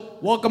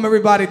Welcome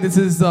everybody. This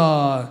is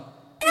Trap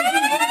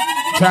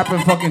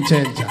and fucking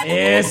Chencha.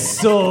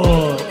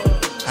 Eso.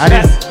 I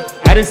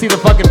didn't see the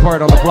fucking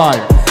part on the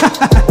flyer.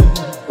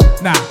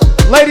 Nah.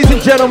 Ladies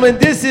and gentlemen,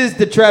 this is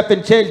the Trap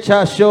and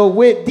Chelcha show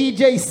with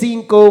DJ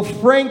Cinco,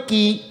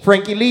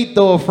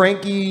 Frankilito,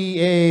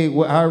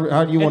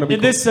 how do you want to be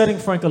In this setting,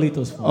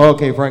 Frankelito's fine.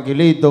 Okay,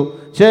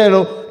 Frankilito,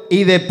 Chelo,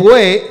 y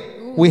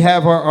después we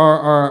have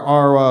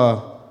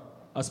our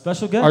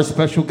special guest? Our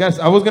special guest.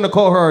 I was going to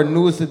call her our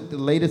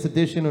latest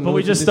edition. But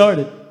we just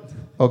started.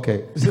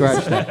 Okay,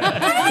 scratch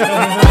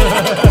that.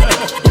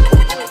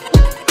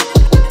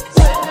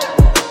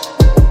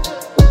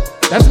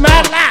 That's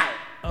mad loud.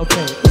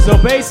 Okay,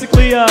 so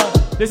basically,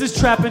 this is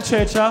Trap and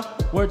Checha,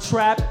 where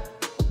trap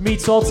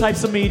meets all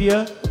types of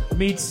media,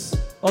 meets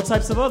all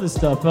types of other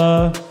stuff.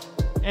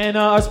 And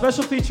our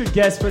special featured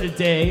guest for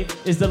today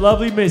is the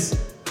lovely Miss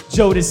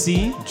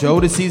Jodeci.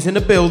 Jodeci's in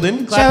the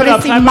building.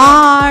 Jodeci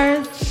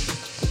Mars.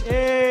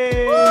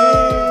 Hey.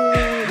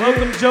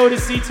 Welcome,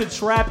 Jodeci, to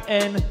Trap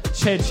and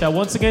Checha.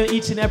 Once again,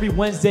 each and every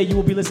Wednesday, you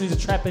will be listening to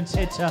Trap and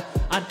Checha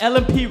on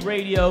LMP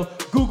Radio,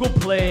 Google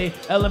Play,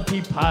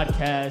 LMP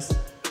Podcast.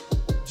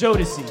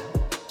 Jodeci.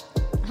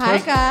 Hi,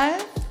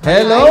 guys.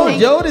 Hello,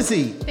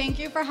 Jodeci. Thank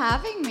you for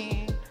having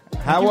me.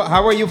 How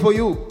are you for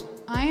you?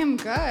 I am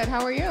good.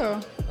 How are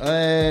you?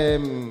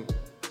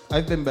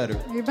 I've been better.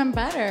 You've been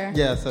better.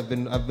 Yes, I've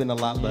been a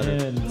lot better.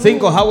 Yeah.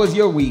 Cinco, how was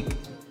your week?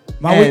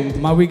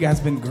 My week has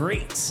been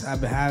great.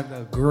 I've had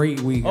a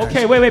great week.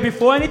 Okay, wait.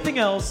 Before anything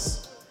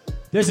else,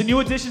 there's a new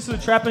addition to the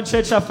Trap and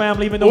Checha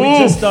family, even though we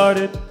just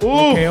started.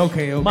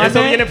 Okay. My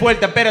Eso man- viene fuerte.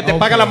 Espérate,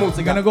 paga la música.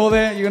 You're gonna go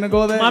there? You're gonna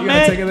go there? My You're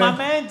gonna take it man, there? my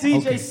man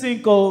DJ Okay.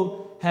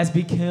 Cinco has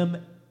become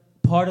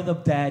part of the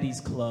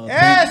Daddies Club.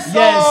 Eso!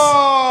 Yes.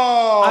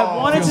 I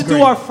wanted Feels to do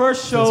great. our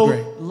first show Feels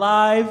great.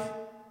 live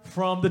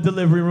from the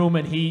delivery room,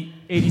 and he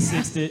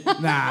 86'd it. Nah,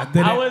 I was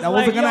that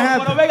like, wasn't gonna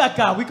happen. Bueno, venga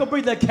acá. We can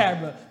bring the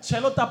camera.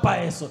 Chelo está pa'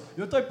 eso.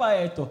 Yo estoy pa'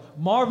 esto.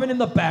 Marvin in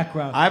the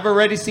background. I've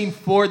already seen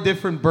 4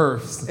 different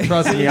births.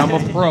 Trust me, I'm a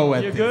pro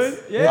at You're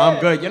this. good? Yeah. I'm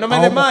good. Yo no me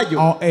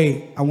desmayo.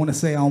 Hey, I want to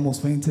say I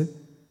almost fainted.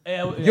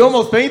 You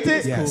almost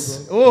fainted?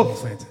 Yes. Cool, bro.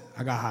 Almost fainted.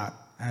 I got hot.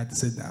 I had to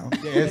sit down.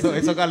 Yeah,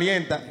 eso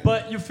calienta.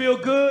 But you feel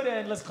good,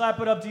 and let's clap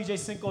it up. DJ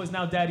Cinco is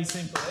now Daddy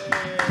Cinco.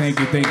 Hey. Thank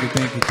you.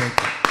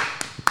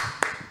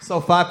 So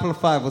 5 plus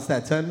 5, what's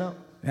that? 10 now?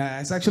 Yeah,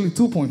 it's actually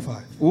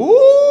 2.5.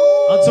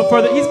 Ooh. Until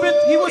further, he's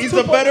He's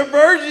a better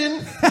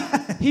version.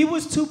 He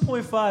was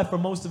 2.5 for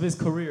most of his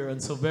career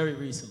until very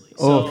recently.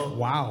 So, Oh,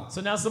 wow.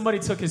 So now somebody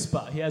took his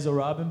spot. He has a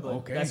Robin, but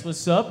Okay. that's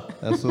what's up.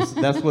 That's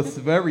what's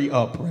very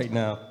up right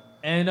now.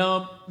 And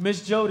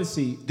Miss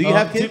Jodeci. Do you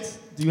have kids?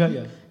 Do you have?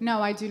 Yeah.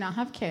 No, I do not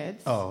have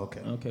kids. Oh,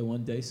 okay. Okay,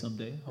 one day,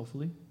 someday,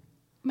 hopefully,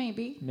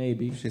 Maybe.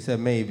 maybe. She said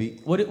maybe.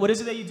 What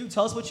is it that you do?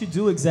 Tell us what you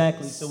do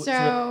exactly, so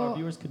our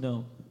viewers could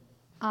know.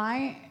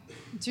 I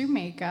do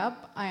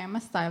makeup. I am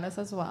a stylist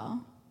as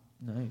well.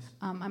 Nice.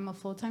 I'm a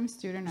full-time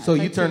student. So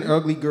at you turn FIT.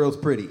 ugly girls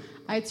pretty.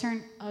 I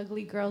turn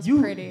ugly girls You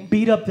pretty.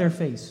 beat up their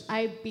face.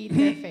 I beat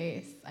their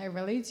face. I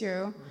really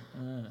do.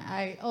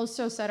 I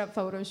also set up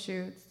photo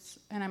shoots,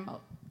 and I'm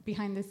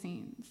behind the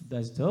scenes.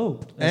 That's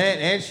dope.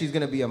 And she's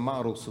going to be a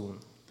model soon.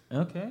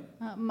 Okay.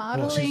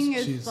 Modeling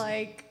she's- is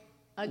like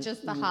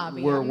just a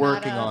hobby. We're I'm not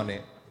working on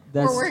it.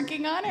 We're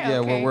working on it. Yeah,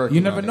 okay. we're working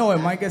You never on know. It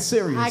might get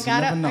serious. I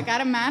You never know.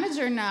 got a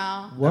manager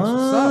now. What? That's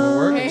what's up. We're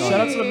working Hey. on Shout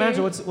it. out to the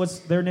manager. What's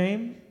their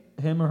name?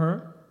 Him or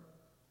her?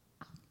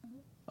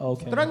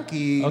 Okay.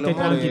 Tranquilo. Okay,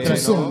 tranquilo. Too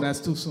soon. That's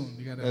too soon.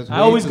 You gotta. That's I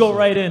always way go too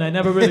right in. I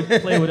never really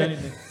play with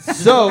anything.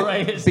 So,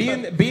 Right.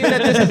 being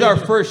that this is our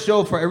first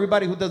show, for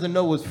everybody who doesn't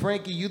know, was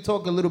Frankie, you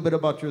talk a little bit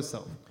about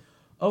yourself.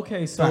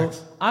 Okay, so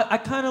Facts. I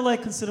kind of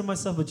like consider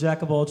myself a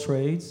jack of all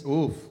trades,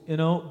 Oof. you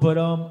know. But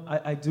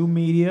I do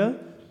media.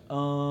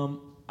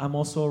 I'm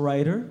also a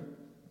writer,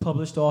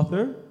 published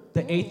author.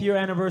 The 8th year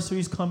anniversary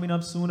is coming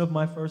up soon of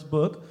my first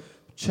book.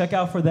 Check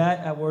out for that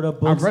at Word Up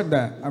Books. I've read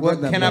that.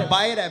 Can I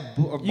buy it at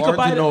You Barnes can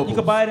buy and it. Noble? You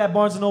can buy it at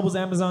Barnes and Nobles,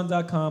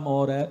 Amazon.com,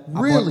 all that.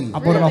 Really? I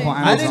bought it off on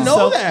Amazon. I didn't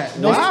know that.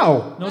 No-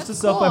 Wow. Notes to That's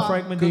Self by cool.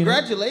 Frank Medina.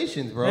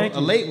 Congratulations, bro. Thank A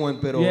you. late one,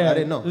 but Yeah, I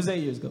didn't know. It was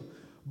 8 years ago.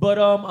 But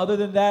other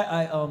than that,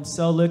 I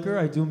sell liquor.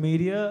 I do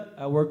media.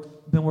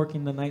 Been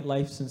working the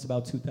nightlife since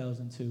about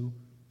 2002.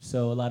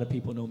 So a lot of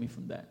people know me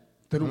from that.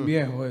 Tú eres un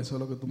viejo, eso es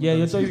lo que tú me Yeah,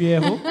 yo estás soy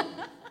diciendo. viejo.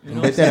 You Un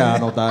know what I'm saying?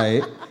 veterano está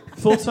ahí.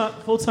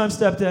 Full-time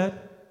stepdad.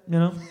 You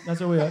know, that's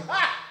where we are.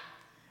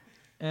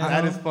 And,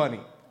 That is funny.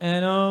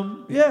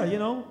 And yeah, you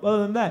know, other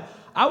than that,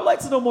 I would like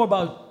to know more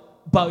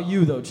about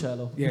you though,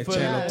 Cello. Yeah, Before-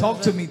 Cello.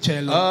 Talk to me,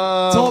 Cello.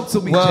 Um, Talk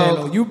to me, well,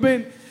 Cello. You've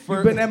been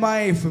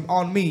MIA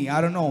on me.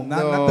 I don't know.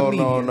 Not the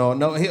media. No.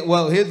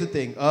 Well, here's the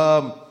thing.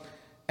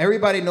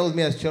 Everybody knows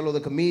me as Cello the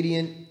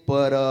comedian,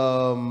 but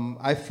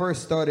I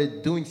first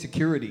started doing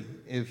security.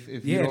 If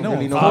you Yeah, don't no,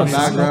 really know of my course.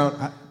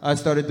 background, I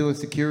started doing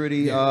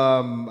security.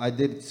 I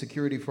did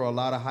security for a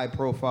lot of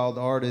high-profile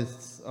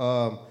artists.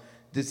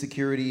 Did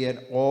security at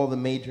all the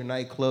major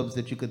nightclubs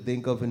that you could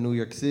think of in New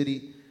York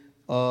City.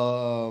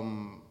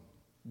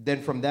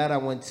 Then from that, I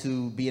went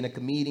to being a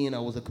comedian. I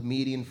was a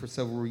comedian for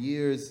several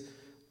years.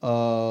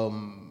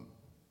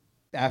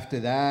 after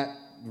that,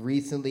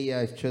 recently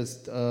I've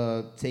just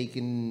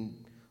taken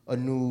a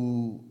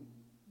new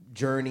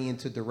journey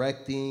into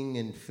directing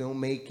and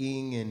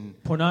filmmaking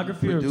and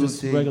Pornography producing. or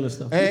just regular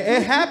stuff?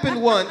 It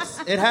happened once.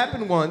 It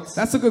happened once.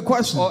 That's a good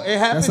question. Oh, it That's a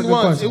happened good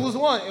once. question. It was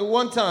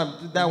one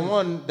time.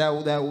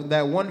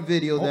 That one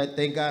video that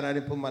thank God I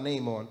didn't put my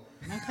name on.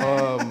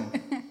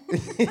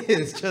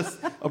 It's just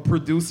a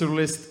producer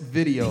list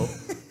video.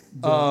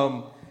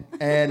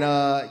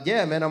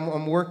 Yeah, man,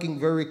 I'm working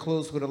very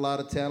close with a lot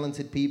of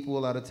talented people, a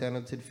lot of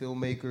talented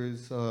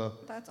filmmakers.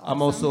 That's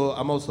I'm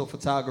awesome. also a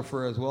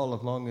photographer as well,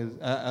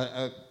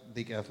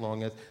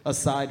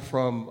 aside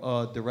from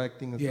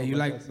directing. And Yeah, stuff you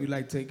like like that. you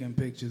like taking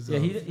pictures. Yeah,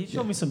 of, he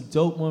showed me some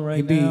dope one right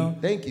He be- now.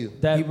 Thank you.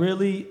 That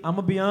really, I'm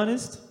gonna be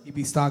honest. he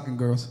be stalking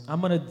girls. I'm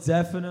gonna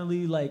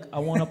definitely I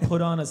want to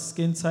put on a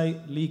skin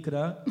tight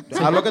licra.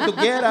 I look at the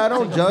I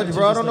don't judge,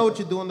 bro. I don't know what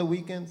you do on the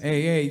weekends.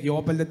 Hey, yo voy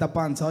a perder esta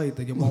panza,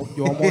 ¿oíste? Yo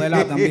voy a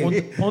modelar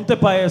también. Ponte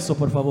pa eso,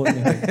 por favor.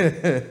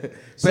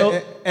 So,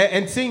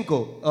 And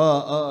Cinco,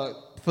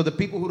 for the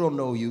people who don't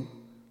know you,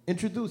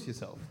 introduce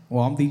yourself.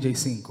 Well, I'm DJ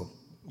Cinco.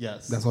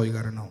 Yes. That's all you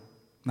gotta know.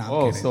 Nah, I'm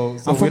Oh, kidding. so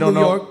I'm we from don't New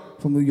know-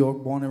 York. From New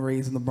York, born and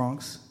raised in the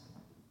Bronx.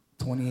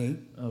 28.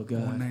 Oh,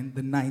 God. Born in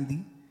the 90.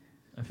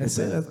 I feel That's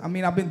bad. it. I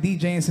mean, I've been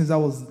DJing since I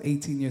was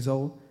 18 years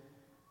old.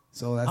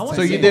 So that's I wanna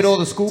So you say- did all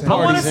the school I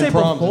want parties to say and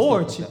proms and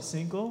before stuff like that.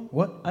 Cinco.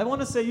 What? I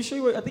want to say you sure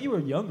you were. I think you were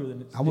younger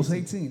than. I was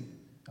 18.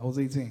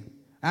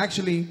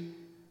 Actually,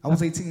 I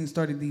was 18 and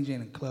started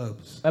DJing in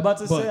clubs. I'm about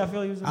to But say I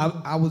feel you.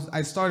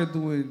 I started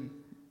doing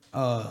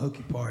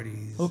hooky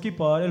parties. Hooky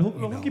part, el know.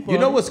 hooky part. You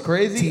know what's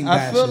crazy? Team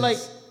I feel bashes. like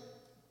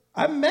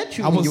I met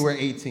you I when was- you were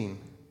 18.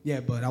 Yeah,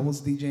 but I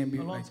was DJing A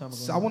long like, time ago.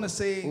 so I want to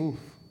say Oof.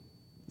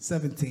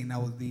 17. I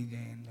was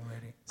DJing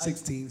already.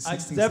 16. I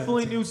 16,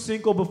 definitely 17. knew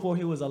Cinco before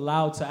he was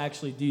allowed to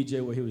actually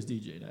DJ where he was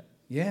DJing at.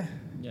 Yeah.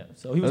 Yeah,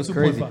 so he was That's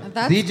crazy. 2.5.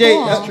 That's DJ,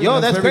 cool. yo,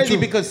 That's that's very crazy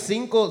true. because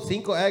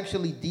Cinco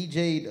actually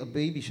DJ'd a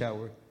baby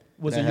shower.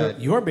 Was that it I your-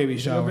 had. Your baby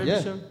shower. baby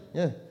Yeah, shower?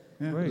 yeah.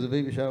 It was a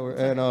baby shower,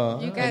 and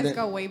You and guys then-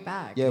 go way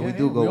back. Yeah, we Yeah,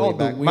 do yeah, go we all way do.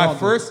 back. We all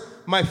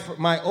do.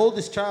 My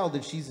oldest child,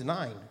 and she's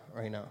 9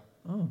 right now.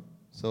 Oh.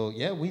 So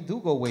yeah, we do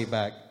go way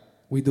back.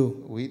 We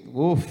do. We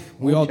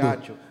all do.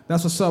 muchacho.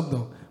 That's what's up,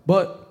 though.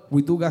 But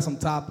we do got some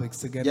topics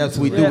to get Yes,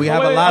 into. we do. Yeah, We but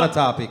have a wait, lot of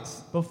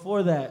topics.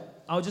 Before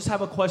that, I'll just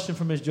have a question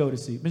for Ms.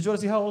 Jodeci. Ms.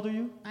 Jodeci, how old are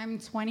you? I'm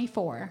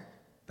 24.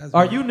 That's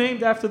Are right. you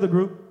named after the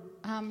group?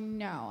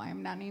 No,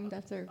 I'm not named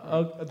after.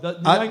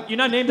 You're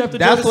not named after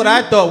That's Jodeci? what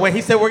I thought when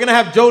he said we're gonna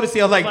have Jodeci.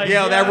 I was like, Like,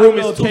 yeah, yeah, that room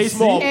little is too KC.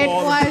 small. It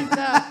Paul.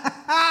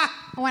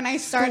 was when I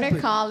started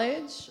Stupid.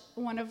 college.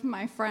 One of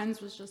my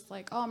friends was just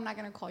like, "Oh, I'm not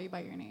gonna call you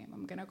by your name.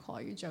 I'm gonna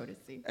call you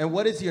Jodeci." And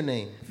what is your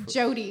name?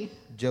 Jody,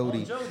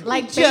 Jody.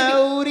 like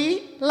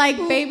Jody.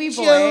 baby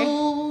boy.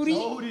 Jody.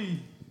 Jodeci.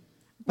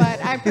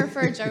 But I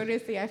prefer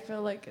Jodeci. I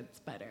feel like it's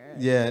better.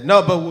 Yeah,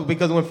 no, but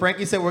because when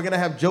Frankie said we're gonna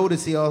have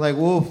Jodeci, I was like,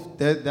 woof,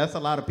 that's a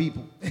lot of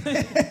people.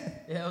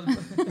 Yeah,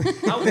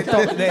 I was They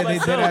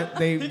thought-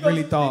 they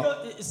really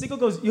thought. Cinco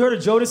goes, you heard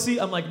of Jodeci?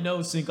 I'm like,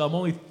 no, Cinco, I'm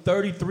only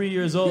 33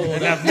 years old.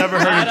 And I've never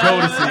heard of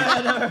Jodeci.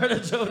 I never heard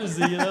of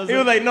Jodeci. You know, He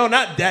was like, no,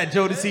 not that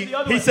Jodeci. The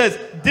other He one. says,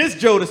 this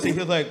Jodeci. He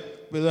was like,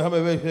 And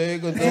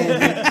it's,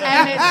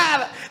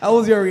 How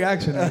was your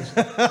reaction?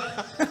 Actually?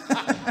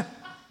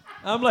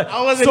 I'm like,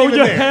 I wasn't so even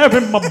you're there."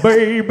 having my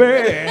baby.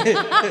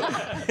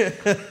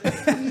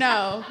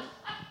 no.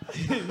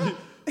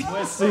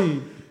 Let's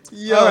see.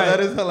 yo, All right. that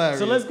is hilarious.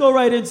 So let's go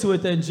right into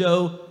it then,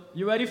 Joe.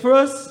 You ready for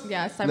us?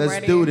 Yes, I'm Let's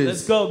ready. do this.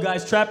 Let's go,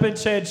 guys. Trap and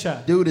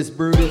Chencha. Do this,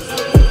 Brutus.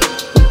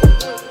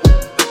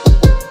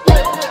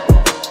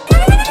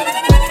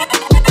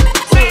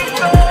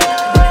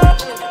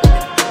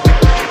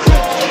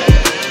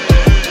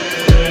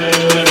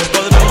 El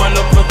Padre me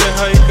lo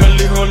proteja y que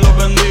el Hijo lo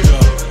bendiga.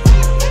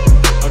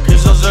 Aquí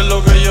se hace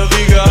lo que yo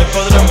diga. El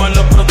Padre me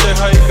lo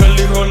proteja y que el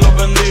Hijo lo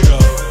bendiga.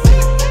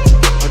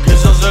 Aquí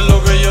se hace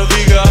lo que yo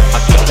diga.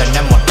 Aquí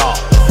tenemos todo,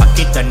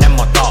 aquí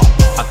tenemos todo,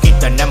 aquí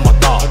tenemos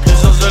todo, Aquí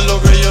se hace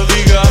lo que yo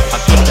diga.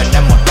 aquí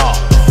tenemos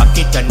todo,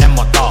 aquí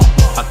tenemos todo,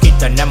 aquí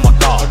tenemos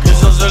todo. Aquí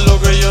se hace lo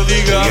que yo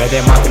diga. Y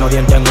además que no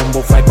dientes en un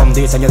buffet con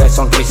diseño de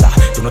sonrisa.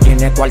 Tú no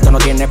tienes cuarto, no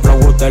tienes flow,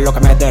 usted es lo que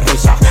me dé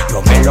risa.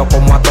 Yo me lo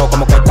como a todos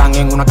como que están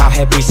en una caja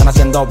de pizza.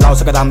 Naciendo doblado,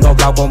 se quedan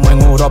doblados como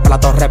en Europa. La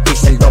torre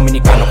pisa, el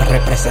dominicano que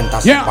representa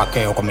su Yeah.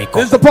 vaqueo con mi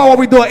This is cosa. the part where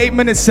we do an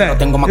 8-minute set.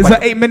 tengo más It's an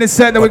cuenta. 8-minute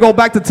set, then we go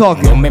back to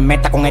talking. No me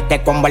meta con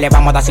este combo, le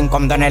vamos a dar sin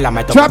condones. La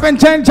meto Trap and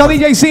Chencha,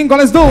 DJ 5,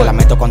 let's do La it.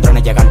 meto con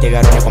drones, llegan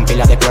tiguerones con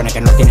pilas de clones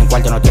que no tienen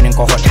cuarto, no tienen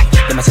cojones.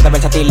 Demasiada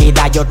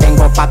versatilidad, yo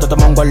tengo pato,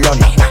 tomo un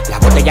golones. La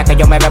botella que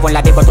yo me bebo en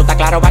la disco, tú estás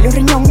claro, vale un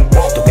riñón.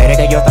 Tú quieres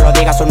que yo te lo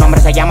diga, su nombre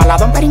se llama la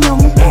Don Periñón.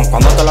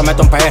 Cuando te lo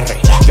meto en PR,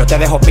 yo te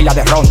dejo pila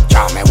de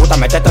roncha. Me gusta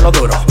metértelo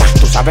duro,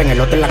 tú sabes, en el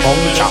otro en la El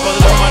concha.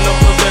 Padre me lo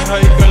proteja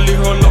y que el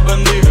Hijo lo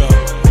bendiga.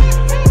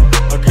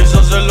 Aquí se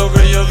hace lo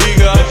que yo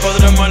diga. El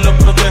Padre me lo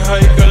proteja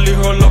y que el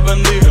Hijo lo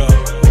bendiga.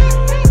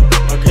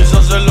 Aquí se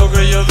hace lo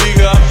que yo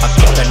diga.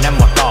 Aquí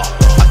tenemos todo,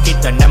 aquí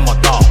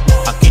tenemos todo,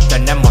 aquí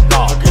tenemos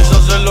todo. Aquí se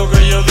hace lo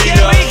que yo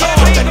diga.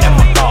 Aquí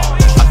tenemos todo,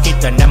 aquí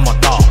tenemos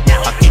todo,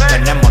 aquí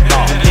tenemos todo.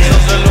 Aquí se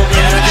hace lo que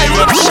yo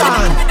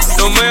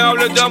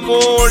de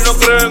amor, no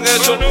creo en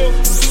eso.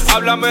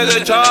 Háblame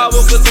de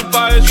chavo, que estoy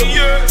pa' eso.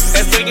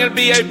 Estoy en el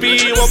VIP, voy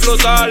a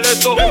explotar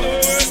esto.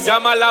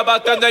 Llama a la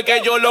bartender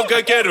que yo lo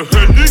que quiero.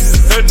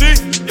 Henny.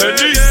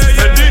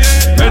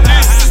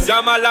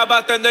 Llama a la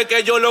bartender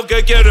que yo lo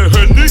que quiero.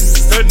 Henny.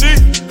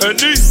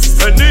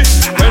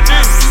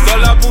 Toda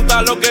la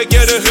puta lo que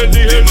quiere es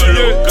Henny.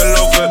 Dímelo, que es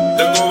lo que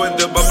tengo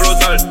 20 pa'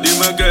 explotar.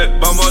 Dime qué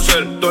vamos a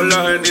hacer, toda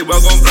la Henny va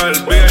a comprar.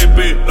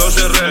 VIP, lo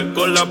cerré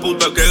con la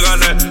puta que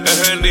gané.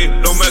 Es Henny,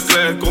 lo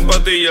mezclé con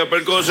pastillas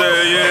percocé.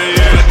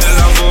 Mete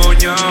la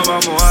moña,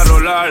 vamos a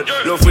rolar.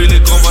 Los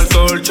Phillies como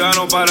Antorcha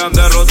no paran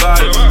de rotar.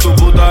 Tu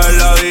puta en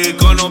la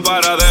disco no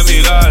para de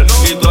mirar.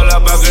 Y todas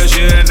las pa' que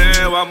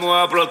tiene vamos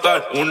a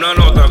explotar. Una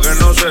nota que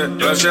no sé,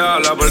 gracias a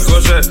la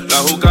percocé. La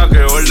juca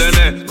que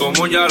ordené,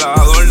 como ya la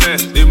adorné.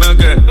 Dime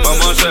qué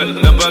vamos a hacer,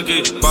 ven pa'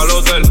 aquí, pa'l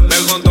hotel.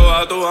 Ven con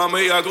todas tus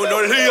amigas, que una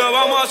orgía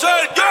vamos a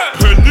hacer,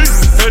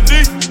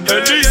 Henny.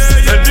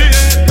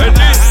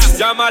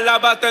 Llama a la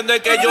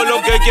bartender que yo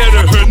lo que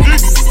quiero es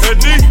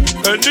Henny.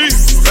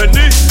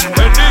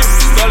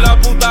 Toda la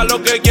puta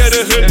lo que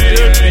quiere es Henny.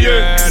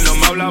 No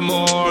me habla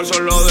amor,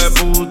 solo de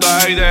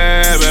puta y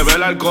de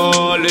beber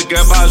alcohol. ¿Y qué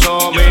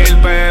pasó? 1000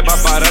 pepas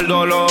para el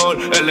dolor.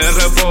 El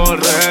R por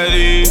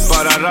ready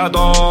para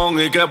ratón.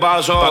 ¿Y qué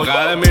pasó? Pa'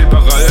 acá de 1000, pa'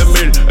 acá de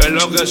 1000. Es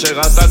lo que se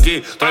gasta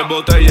aquí. 3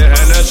 botellas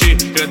Hennessy.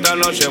 Que esta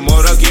noche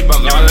moro aquí. Pa'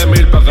 acá de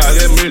 1000, pa' acá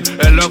de 1000.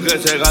 Es lo que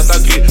se gasta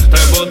aquí.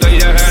 3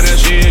 botellas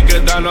Hennessy. Que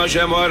esta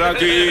noche moro aquí.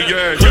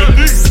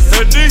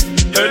 Henny.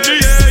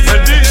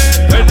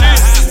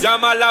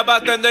 Llama a la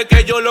bartender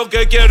que yo lo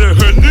que quiero es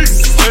Henny.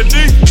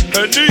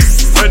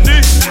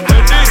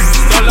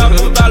 Toda la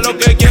puta lo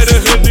que quiere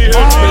es Henny.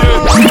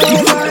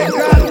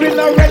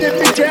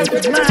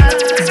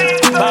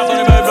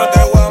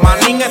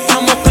 Manín,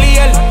 estamos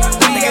clear.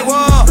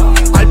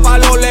 Al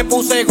palo le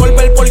puse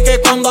golpe porque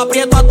cuando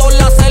aprieto a todas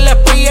las se les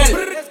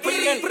piel.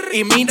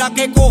 Y mira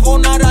que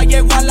cojonara,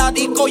 llego a la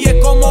disco y es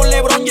como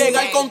LeBron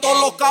llegar con todos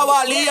los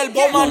cabalíes.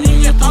 Vos,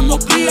 manín,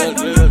 estamos clear.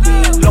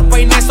 Los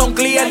peines son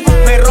clear.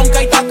 Me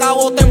ronca y te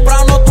acabo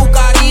temprano tu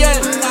Cariel.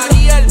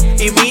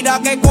 Y mira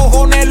que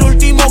cojones el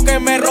último que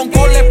me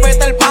roncó le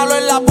peta el palo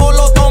en la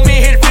polo Tommy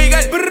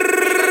Hilfiger.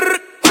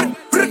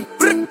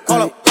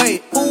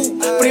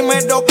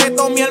 Primero que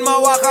Tommy el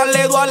más baja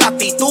le doy a la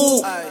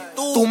actitud.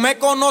 Tú me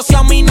conoces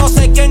a mí, no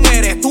sé quién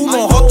eres tú.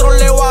 Nosotros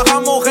le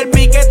bajamos el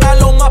piquete a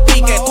lo más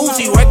pique tú.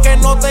 Si ves que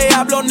no te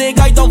hablo,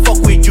 nigga, I don't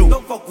fuck with you.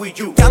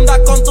 Que andas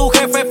con tu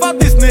jefe, fuck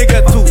this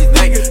nigga too.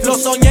 Lo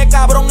soñé,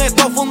 cabrón,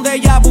 esto fue un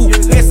déjà vu.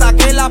 Le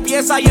saqué la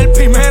pieza y el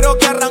primero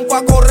que arrancó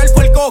a correr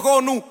fue el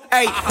cojonú.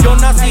 Ey, yo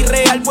nací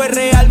real, pues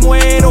real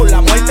muero.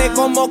 La muerte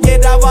como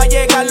quiera va a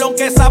llegar,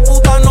 aunque esa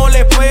puta no le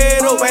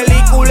espero.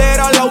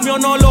 Peliculera, la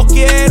unión no los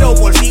quiero.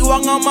 Por si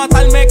van a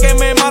matarme, que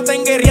me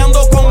maten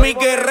guerreando con mi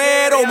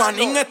guerrero.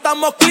 Manín,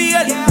 estamos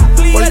clear,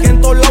 porque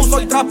en todos lados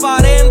soy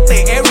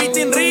transparente.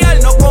 Everything real,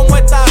 no como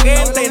esta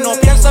gente. No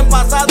pienso en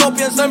pasado,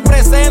 pienso en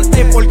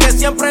presente. Porque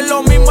siempre es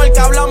lo mismo, el que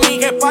habla a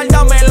mi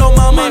espalda me lo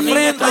mama en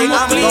frente.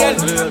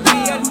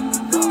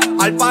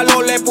 Al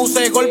palo le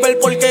puse golpe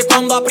porque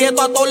cuando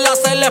aprieto a todas las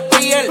se les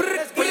piel.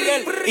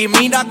 Y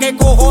mira que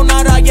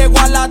cojonara, llego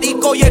a la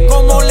disco y es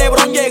como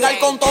LeBron llegar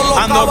con todos los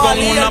ando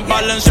cabalíes. Ando con unas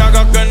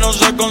Balenciagas que no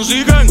se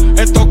consiguen.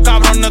 Estos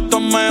cabrones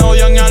estos me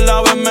odian y a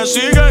la vez me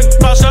siguen.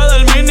 Pasé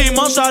del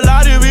mínimo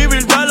salario y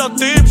vivir de los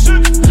tips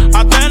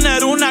a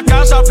tener una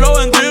casa flow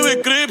en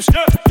TV Crips.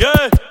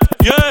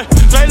 Yeah.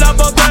 Trae la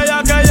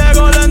botella que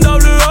llegó la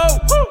NWO.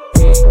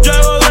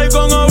 Llego de ahí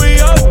con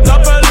OVO.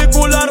 La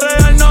película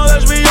real no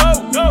desvió.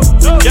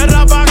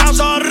 Tierra pa'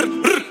 cazar.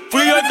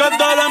 Fui el que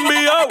te la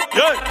envió.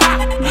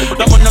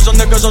 Las buenas son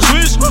de queso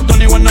Swiss.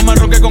 Tony Wan no me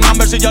roque con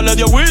Amber si ya le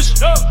dio Wish.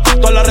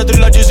 Toda la retro y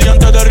la GC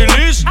antes de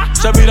release.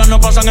 Se viran, no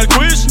pasan el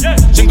quiz.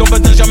 Sin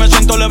competencia me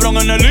siento LeBron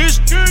en el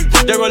list.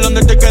 Llego el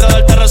donde te queda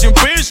del terra sin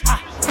pis.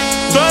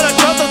 Tú eres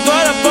choto, tú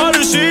eres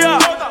policía.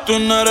 Tú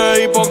no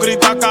eres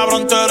hipócrita,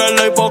 cabrón, tú eres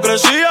la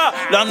hipocresía.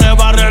 La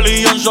nueva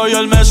religión, soy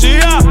el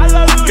Mesías,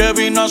 que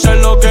vino a hacer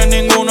lo que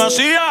ninguno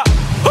hacía.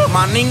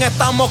 Manín,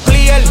 estamos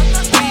clear.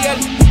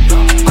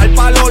 Al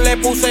palo le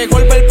puse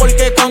golpe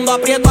porque cuando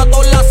aprieto a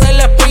todas las se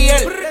les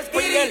piel.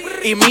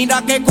 Y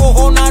mira que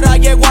cojonara,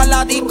 llego a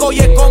la disco y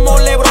es como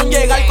LeBron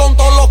llegar con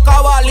todos los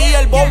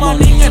cabalíes. Vos,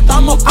 manín,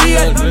 estamos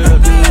clear.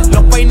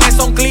 Los peines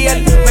son clear.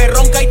 Me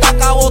ronca y te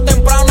acabo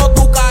temprano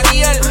tu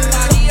Cariel.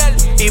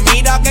 Y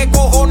mira que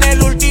cojones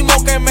el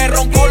último que me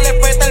roncó le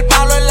peta el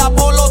palo en la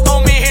polo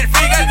Tommy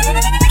Hilfiger.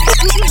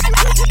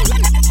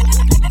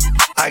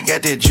 I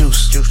got that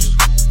juice,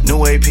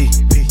 new AP.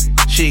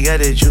 She got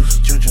that juice,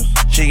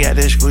 she got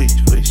that squeeze,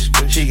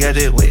 she got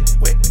that wet.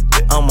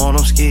 I'm on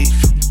them skis,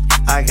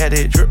 I got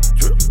that drip,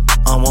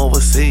 I'm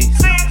overseas.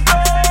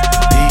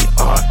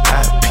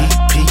 D-R-I-P-P-I-N-G,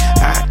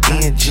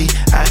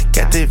 I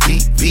got that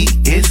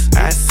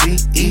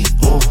V-V-S-I-C-E.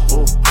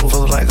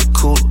 Flow like a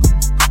cooler,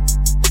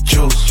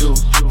 juice,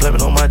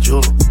 blaming on my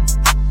jewelry.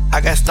 I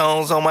got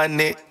stones on my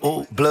neck,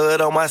 ooh, blood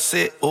on my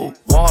set, ooh,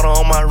 water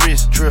on my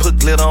wrist, drip, put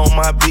glitter on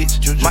my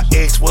bitch. My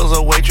ex was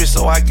a waitress,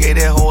 so I gave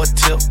that hoe a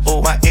tip.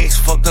 Ooh, my ex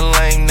fucked a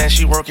lame, now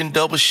she working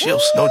double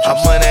shifts. No juice. Our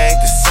money ain't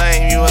the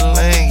same, you a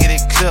lame, get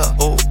it clear.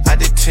 Oh, I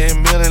did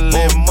 10 million in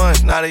 11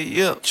 months, not a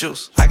year.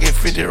 Juice. I get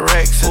 50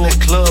 racks in the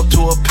club to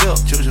a pill.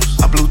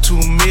 Juice. I blew 2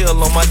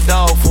 mil on my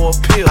dog for a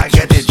pill. I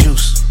got that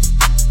juice.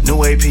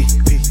 New AP.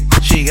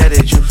 She got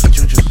that juice.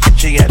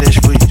 She got that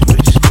squeeze.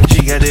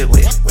 She got that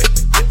wet.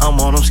 I'm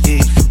on them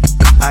skis.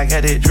 I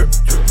got that drip.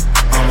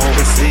 I'm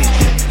overseas.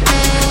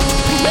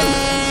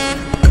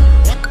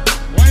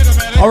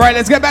 All right,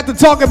 let's get back to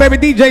talking, baby.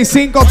 DJ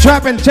Cinco,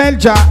 Trap and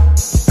Chelcha.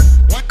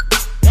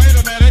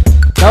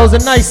 That was a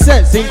nice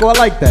set, Cinco. I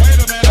like that.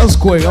 That was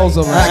quick. That was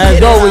all right.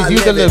 As always, you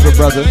deliver,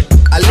 brother.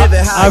 I live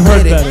it how I've I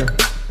heard get better.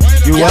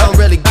 it. You don't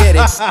really get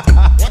it.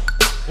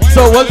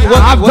 So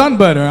I've done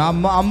better.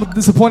 I'm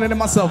disappointed in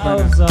myself right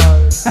I'm now.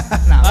 sorry.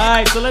 All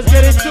right, so let's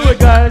get into it,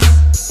 guys.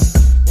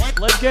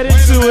 Let's get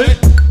into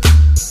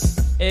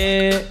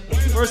it.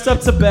 First up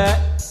to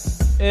bat,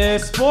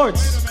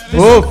 sports.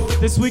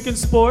 This week in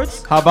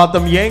sports. How about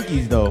them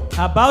Yankees, though?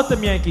 How about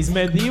them Yankees?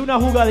 Me di una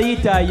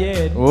jugadita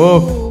ayer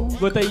Oof.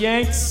 with the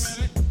Yanks.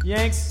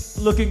 Yanks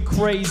looking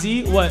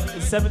crazy. What?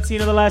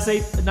 17 of the last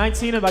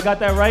 19, if I got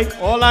that right?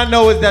 All I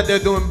know is that they're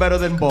doing better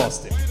than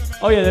Boston.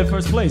 Oh, yeah, they're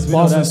first place. We know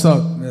Boston that.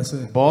 suck. That's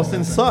it.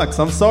 Boston sucks.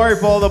 I'm sorry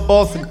for all the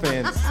Boston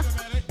fans.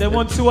 They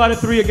won 2 out of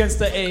 3 against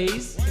the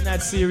A's in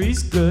that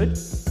series. Good.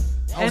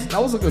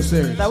 That was a good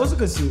series. That was a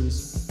good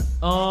series.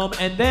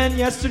 And then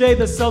yesterday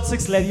the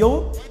Celtics le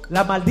dio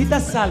la maldita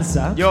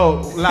salsa. Yo,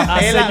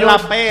 la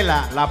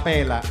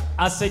pela.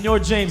 A Senor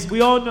James.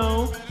 We all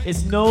know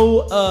it's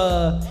no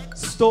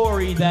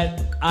story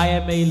that I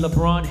am a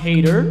LeBron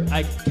hater.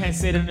 I can't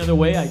say it another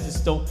way. I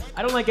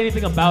don't like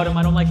anything about him.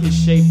 I don't like his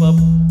shape up.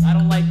 I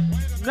don't like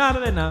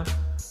nah.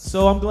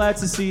 So I'm glad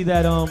to see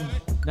that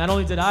not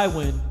only did I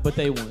win, but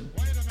they won.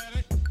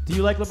 Do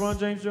you like LeBron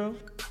James, Joe?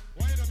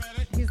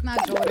 He's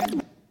not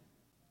Jordan.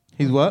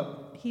 He's what?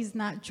 He's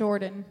not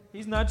Jordan.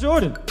 He's not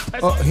Jordan.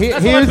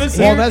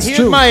 Here's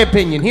true. my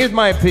opinion. Here's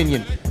my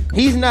opinion.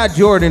 He's not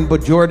Jordan,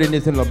 but Jordan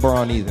isn't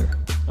LeBron either.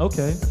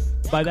 Okay.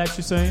 By that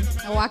you're saying?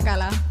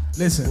 Wakala.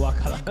 Listen.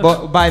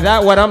 But by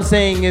that, what I'm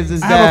saying is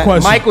I have a that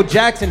question. Michael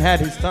Jackson had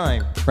his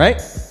time,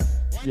 right?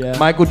 Yeah.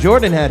 Michael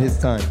Jordan had his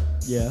time.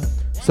 Yeah.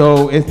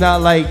 So it's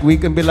not like we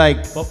can be like,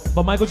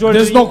 But Michael Jordan.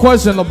 There's no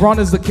question. LeBron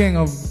is the king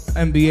of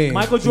NBA.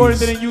 Michael Jordan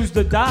didn't use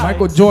the dye.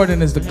 Michael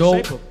Jordan is the in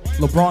GOAT. shape up.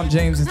 LeBron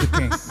James is the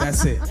king.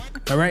 That's it.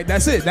 All right,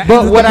 that's it. That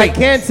but ends what the I debate.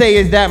 can say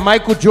is that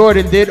Michael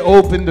Jordan did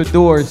open the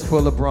doors for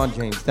LeBron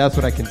James. That's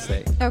what I can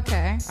say.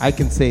 Okay. I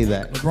can say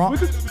that.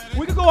 LeBron,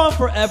 We could go on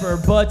forever,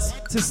 but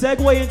to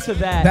segue into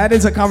that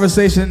is a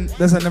conversation.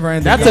 That's a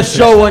never-ending. That's a conversation.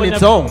 show on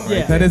its own.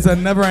 Yeah. That is a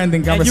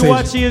never-ending And conversation. you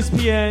watch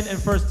ESPN and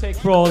First Take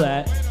for all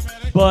that,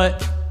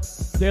 but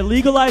they're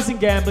legalizing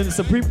gambling. The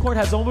Supreme Court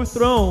has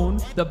overthrown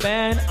the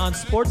ban on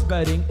sports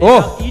betting. And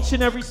now each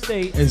and every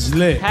state It's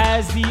lit.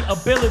 has the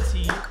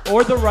ability,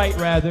 or the right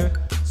rather,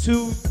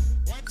 to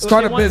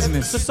Start if they a want-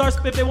 business. To start,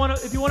 if you want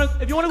to go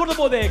to the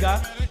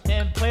bodega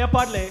and play a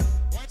parlay,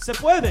 se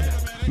puede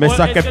now. Me Or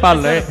saque it's el gonna-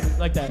 parlay. it's gonna be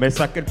like that. Me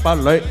saque el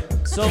parlay.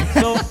 So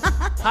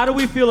how do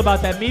we feel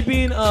about that? Me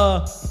being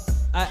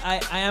I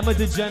am a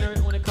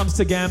degenerate when it comes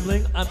to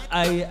gambling.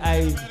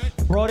 I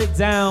brought it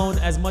down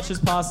as much as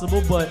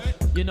possible, but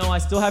I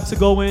still have to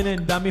go in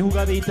and dame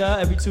jugadita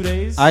every 2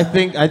 days I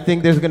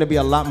think there's going to be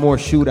a lot more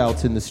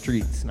shootouts in the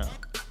streets now.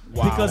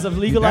 because of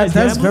legalized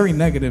That's gambling. very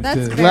negative. That's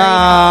too. very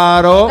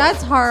Claro.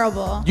 That's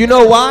horrible. You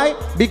know why?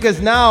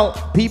 Because now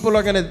people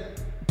are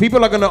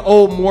gonna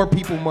owe more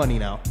people money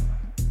now.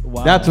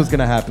 Wow. That's what's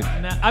gonna happen.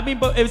 Now, I mean,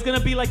 but it's gonna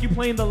be like you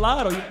playing the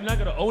lotto. You're not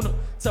gonna own it.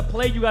 To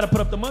play, you gotta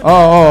put up the money.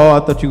 Oh, I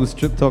thought you was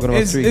talking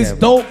about street It's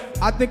gambling. dope.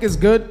 I think it's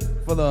good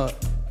for the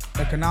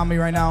economy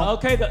right now.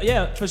 Okay,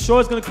 yeah, for sure,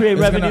 it's gonna create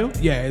It's revenue.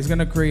 It's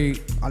gonna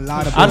create a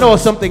lot of. I know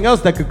something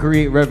else that could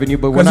create revenue,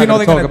 but we're because not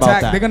they're gonna talk gonna about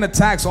tax. that. They're gonna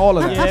tax all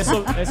of that. Yeah,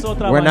 eso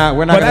otra We're not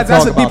vaina. gonna That's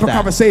talk a about deeper that.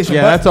 conversation.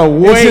 Yeah, but that's a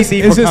way it's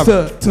deeper just to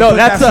conversation. put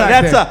that fact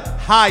that's there. a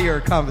higher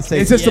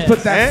conversation. It's just to Yes. put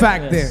that Eh?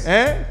 fact Yes.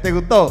 there. Eh? ¿Te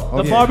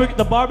gustó?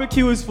 The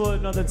barbecue is for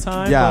another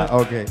time. Yeah,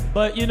 but, okay.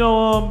 But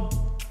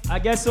I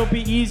guess it'll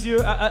be easier.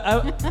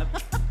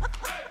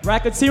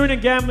 Racketeering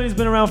and gambling has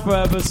been around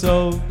forever,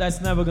 so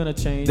that's never gonna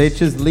change. They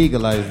just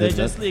legalized They it.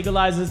 just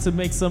legalized it to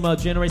make some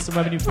generate some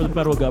revenue for the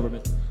federal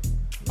government.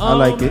 I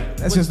like it.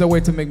 That's just the way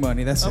to make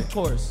money. That's Of it.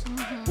 course.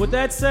 With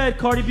that said,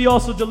 Cardi B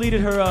also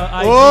deleted her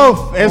IG.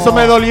 Uf, eso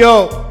me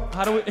dolió.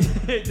 How do we?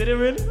 Did it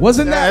really?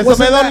 Wasn't that? Eso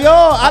Wasn't me that?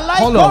 dolió. I like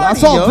Hold on.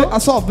 Cardi, I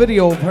saw a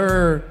video of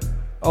her,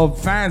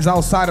 of fans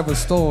outside of a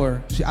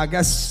store. I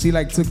guess she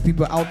took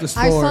people out the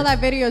store. I saw that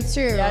video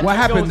too. Yeah. What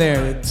happened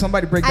there?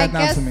 Somebody break I that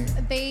down guess to me.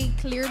 they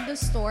cleared the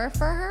store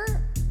for her,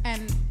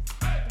 and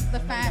the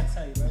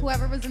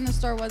whoever was in the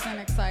store wasn't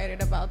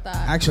excited about that.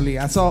 Actually,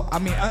 on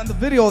the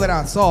video that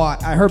I saw,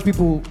 I heard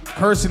people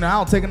cursing her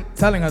out,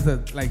 telling her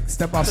to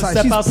step outside.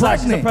 Step She's outside.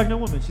 She's a pregnant. pregnant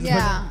woman. She's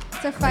Yeah,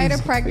 to fight a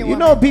pregnant You woman.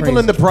 know, people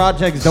in Crazy. the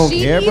projects don't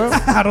She care, bro.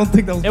 needs- I don't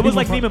think those. It was people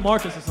like from- Neiman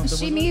Marcus or something. She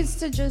wasn't it? needs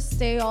to just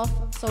stay off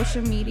of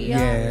social media.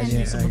 Yeah, and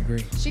yeah, I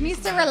agree. She needs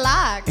to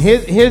relax.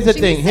 Here's the She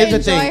thing. needs Here's to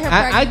the thing. enjoy her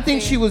I think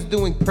pregnancy. she was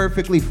doing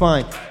perfectly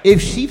fine.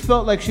 If she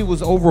felt like she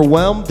was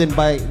overwhelmed,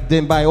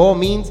 then by all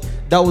means,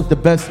 that was the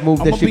best move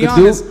I'm that gonna she be could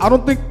honest. do. I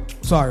don't think.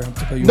 Sorry, I'm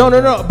taking you. No, off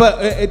no, there. no.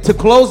 But to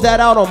close that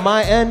out on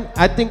my end,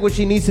 I think what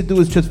she needs to do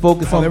is just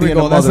focus Oh, on there we being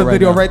a go. That's mother the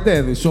video now. right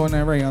there. They're showing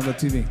that right on the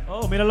TV.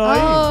 Oh, míralo ahí.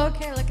 Oh,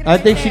 okay. Look at it. I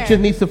right think she there.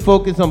 just needs to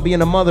focus on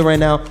being a mother right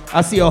now.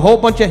 I see a whole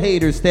bunch of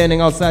haters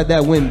standing outside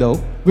that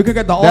window. We could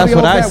get the That's audio.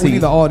 what of I that. see. We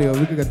need the audio.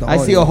 We could get the I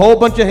audio. see a whole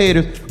bunch of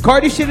haters.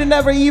 Cardi should have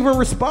never even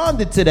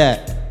responded to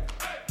that.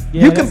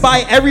 Yeah, You can that's-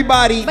 buy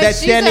everybody But that's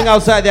she's standing a-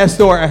 outside that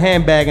store a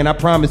handbag, and I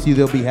promise you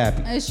they'll be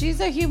happy. She's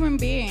a human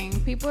being.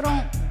 People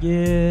don't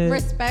Yeah.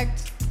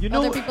 respect You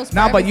know- other people's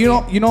Nah, but privacy.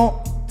 you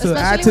know, to Especially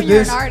add to when you're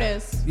this, an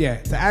artist. yeah,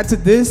 to add to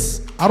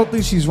this, I don't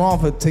think she's wrong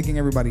for taking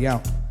everybody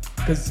out,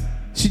 because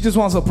she just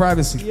wants her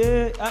privacy.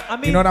 Yeah, I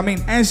mean, You know what I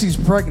mean? And she's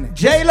pregnant.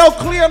 J Lo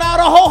cleared out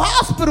a whole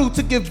hospital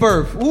to give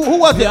birth. Who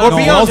was it? Or No,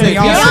 Beyonce?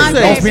 Beyonce.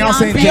 That was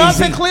Beyonce and Beyonce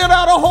Jay-Z. cleared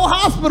out a whole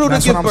hospital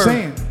That's to what give I'm birth.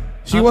 saying.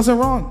 She wasn't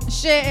wrong.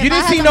 Shit, if You I didn't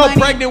had see the no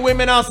money- pregnant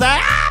women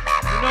outside.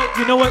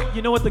 you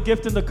know what the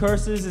gift and the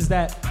curse is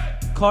that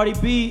Cardi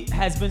B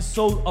has been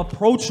so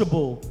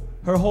approachable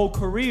her whole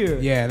career.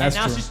 Yeah, that's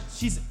and now true.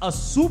 she's a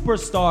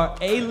superstar,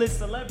 A-list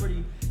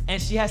celebrity,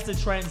 and she has to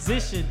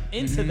transition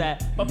into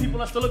that. But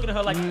people are still looking at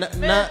her like,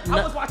 man,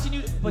 I was watching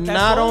you. But that's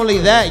Not only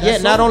over. that,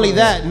 That's not over. only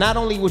that, not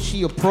only was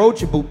she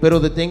approachable, but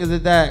the thing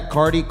is that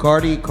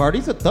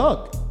Cardi's a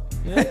thug.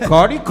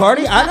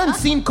 Cardi, I done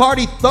seen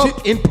Cardi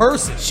thug in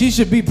person. She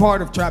should be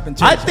part of Trap and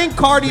Church. I think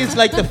Cardi is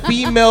like the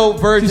female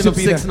version should of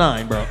be there.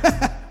 6ix9ine, bro.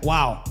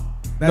 Wow,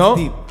 that's No?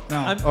 deep.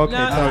 No, Okay,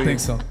 I don't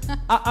think so.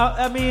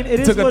 I mean, it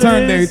is Took a what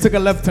turn it there. You is. took a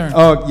left turn.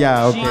 Oh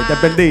yeah, okay, Wow.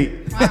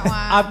 depende.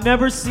 I've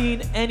never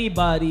seen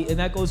anybody, and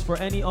that goes for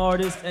any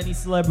artist, any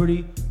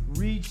celebrity,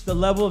 reach the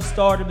level of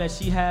stardom that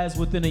she has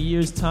within a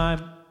year's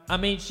time. I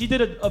mean, she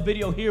did a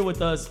video here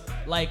with us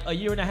like a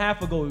year and a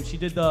half ago. She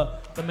did the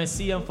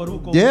Messia and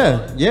Faruko.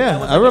 Yeah, That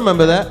was I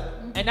remember that.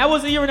 And that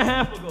was a year and a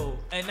half ago.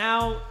 And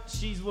now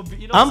she's, you know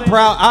what I'm saying?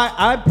 proud.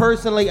 I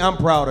personally, I'm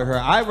proud of her.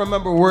 I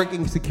remember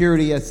working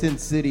security at Sin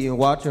City and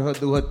watching her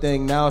do her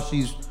thing. Now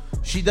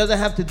she doesn't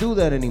have to do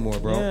that anymore,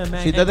 bro. Yeah, man. She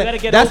And you doesn't. gotta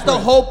get That's over the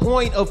it. whole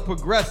point of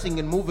progressing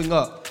and moving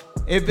up.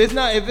 If it's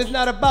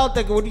not about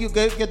that, what do you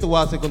get to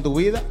hacer con tu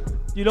vida?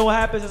 You know what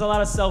happens? There's a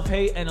lot of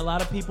self-hate, and a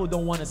lot of people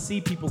don't want to see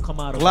people come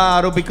out of it.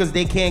 Claro, because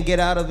they can't get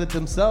out of it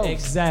themselves.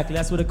 Exactly.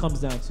 That's what it comes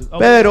down to. Oh,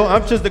 Pero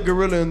I'm just a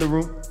gorilla in the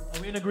room.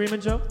 Are we in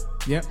agreement, Joe?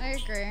 Yep, I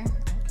agree.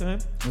 Okay.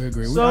 we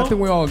agree. So- I think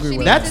we all agree She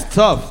with needs that. That's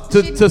tough.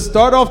 To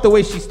start off the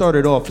way she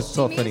started off is She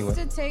tough needs anyway.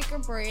 to take a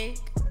break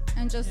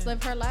and just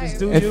live her life.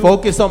 do And you.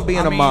 focus on being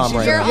I a mean, mom she's-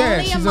 right You're now. Yeah, only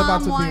a she's about mom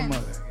to be a once.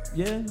 mother.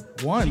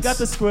 Yeah. Once. She got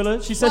the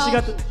Skrilla. She said she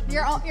got the.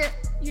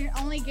 You're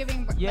only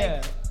giving. Yeah.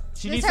 Like,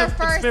 She this needs is her to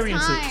first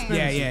experience time. it.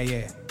 Yeah, yeah,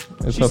 yeah.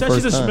 It's She her said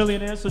first she's a time.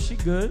 millionaire, so she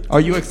good. Are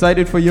you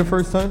excited for your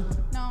first time?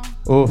 No.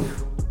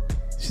 Oof.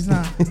 She's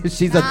not.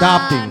 She's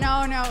adopting.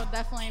 No,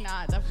 definitely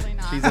not. Definitely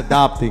not. She's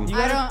adopting. You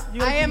I gotta- you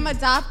don't. gotta I am keep-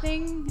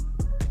 adopting.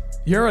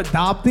 You're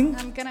adopting?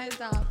 I'm gonna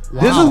adopt.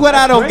 This is what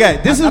I don't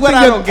get. This is what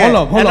I don't get.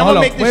 Hold up, And I'm hold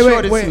gonna up. make this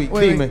short and sweet.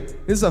 Wait. Dime.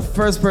 This is the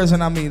first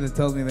person I meet that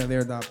tells me that they're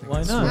adopting. Why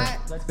I not?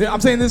 swear.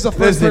 I'm saying this is the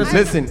first person.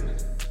 Listen.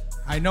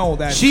 I know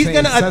that. She's says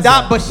gonna that.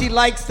 adopt, but she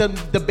likes the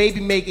baby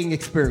making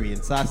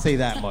experience. I say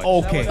that much.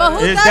 Okay. But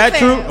who Is does that it?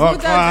 true? Who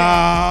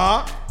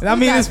does it? I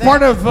mean, does it's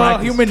part that?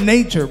 of human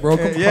nature, bro.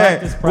 Come Yeah,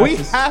 Practice. we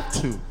have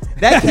to.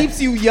 That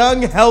keeps you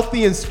young,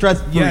 healthy, and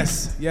stress-free.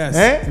 Yes.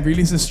 Eh? It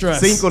releases stress.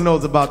 Cinco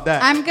knows about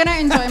that. I'm gonna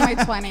enjoy my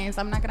 20s.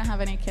 I'm not gonna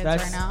have any kids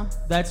right now.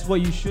 That's what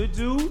you should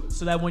do,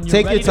 so that when you're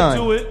Take your ready time.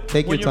 to do it,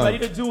 Take when your you're time.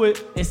 ready to do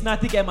it, it's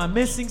not to am I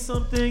missing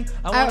something?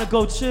 I want to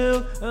go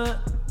chill. No, you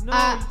do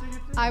your thing.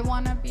 I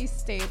want to be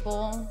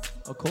stable,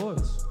 Of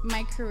course.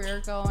 my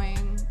career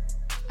going,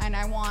 and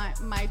I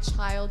want my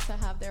child to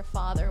have their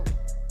father.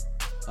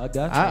 I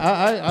got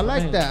you. I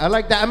like that. I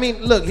like that. I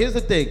mean, look, here's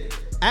the thing.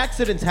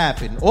 Accidents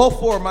happen. All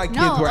four of my kids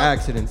No, were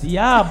accidents.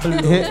 Diablo.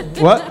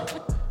 What?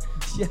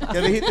 ¿Ya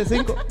dijiste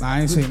cinco? Nah,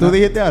 I ain't saying ¿Tú that.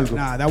 dijiste algo?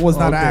 Nah, that was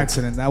not an Okay.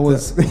 accident. That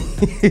was.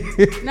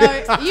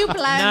 No, you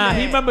planned Nah, it.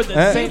 he remembered the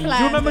Eh? same. You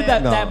You remember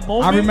that, No. that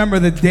moment? I remember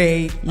the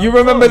day. You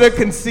remember the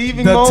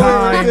conceiving The moment?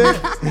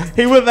 time.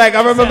 He was like, I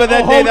remember said,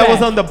 that "Oh, day hold that was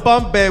that." on the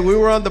bump bed. We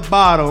were on the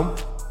bottom.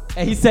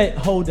 And he said,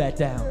 hold that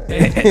down.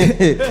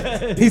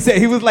 He said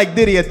he was like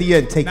Diddy at the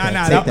end. Take Nah, that.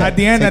 nah. take that, At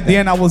the end,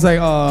 take I was like,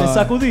 Te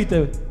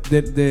sacudiste.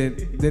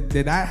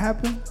 did that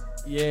happen?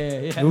 Yeah,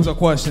 It yeah. was a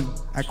question.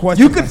 I that.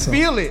 questioned You could myself.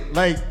 feel it,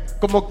 like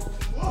como.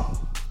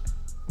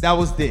 That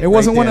was it. It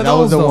wasn't right one of there.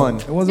 those. That was the though. one.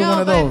 It wasn't No,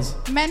 one of but those.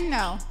 Men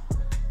know.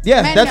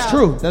 Yeah, Men that's know.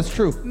 true. That's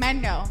true.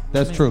 Men know.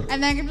 That's true.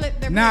 And then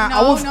they're Nah, like,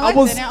 I no, was- no I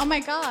was- accident. Oh my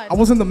God. I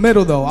was in the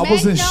middle though. I Men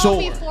wasn't know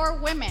sure. before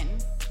women.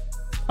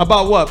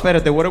 About what?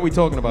 Espérate, what are we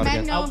talking about Men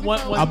again? know before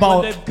women.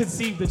 About- when they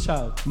conceived the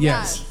child.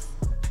 Yes.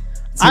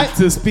 I-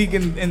 To speak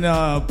in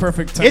the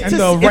perfect term, It's in a-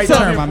 the right it's a-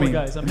 term. I mean,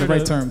 Guys, I'm in the here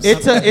right to- terms.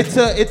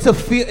 It's a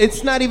feel.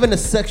 It's not even a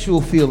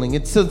sexual feeling.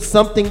 It's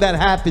something that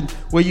happened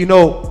where you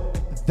know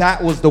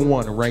that was the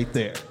one right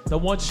there. The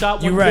one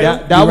shot. You're one right.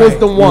 kill? That You're was right.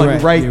 the one You're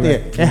right. right You're there.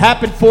 right. It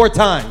happened 4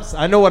 times.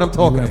 I know what I'm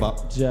talking You're right.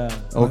 about. Yeah.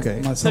 Okay.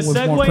 My To son was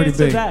born segue pretty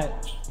into big.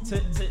 that,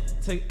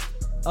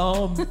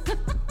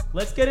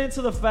 let's get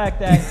into the fact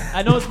that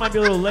I know this might be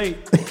a little late,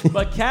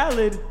 but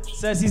Khaled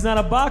says he's not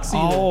a boxer.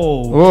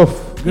 Oh,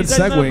 Oof. good He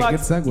said he's not a segue.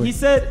 boxer. Good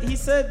segue. He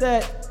said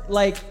that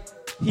like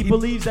he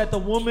believes that the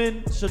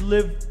woman should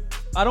live.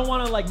 I don't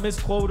want to like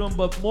misquote him,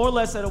 but more or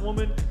less that a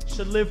woman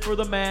should live for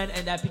the man,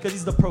 and that because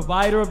he's the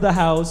provider of the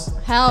house.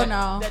 Hell that,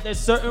 no. That there's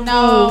certain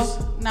No. rules.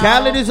 No.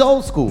 Khaled is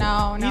old school.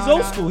 No, no. He's no.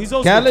 old school. He's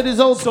old Khaled school. is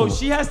old So school.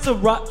 she has to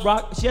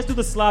rock. She has to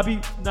do the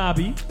slobby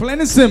knobby. Plain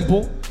and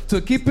simple. To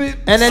keep it.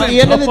 And at the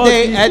simple. end of the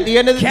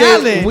day,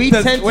 Khaled we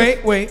does, tend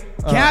to wait.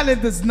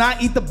 Khaled does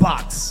not eat the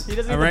box. He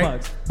doesn't eat all the right?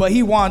 box. But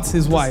he wants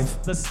his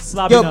wife. The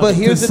slobby Yo, knobby. but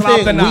here's the slap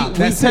thing. the knob.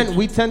 That's it.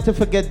 We tend to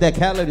forget that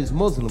Khaled is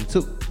Muslim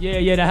too.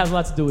 Yeah, that has a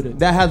lot to do with it.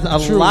 That has a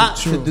True, lot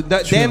true, to do.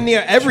 That, true. damn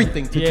near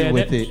everything to Yeah, do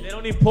with they it.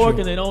 don't eat pork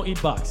and they don't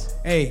eat box.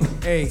 Hey.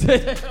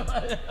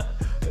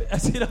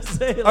 That's what I'm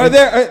saying. Are Like,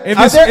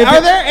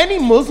 there any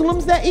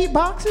Muslims that eat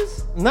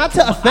boxes? Not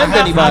to offend I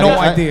have anybody. no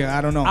idea.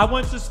 I don't know. I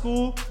went to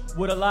school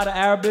with a lot of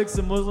Arabics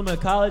and Muslim in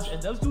college,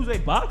 and those dudes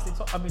ate box.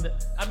 I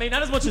mean,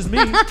 not as much as me.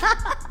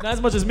 Not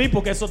as much as me,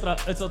 porque es otra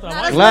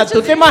vaina. Claro,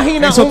 tú te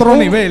imaginas Es otro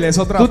nivel, es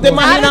otra Tú te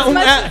cosa. imaginas un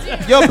Not as much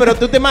as yo, pero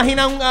tú te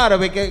imaginas un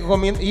árabe que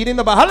eating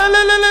the box.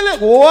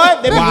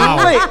 What? They be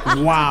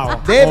lit.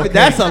 Wow. They-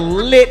 That's a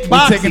lit We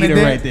box taking it eater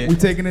there. right there. We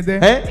taking it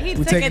there. Eh? He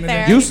We took taking it it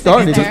there. You He took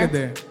started it Took there. it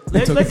there. We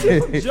took Let's it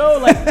hear from Joe.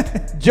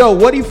 Like, Joe,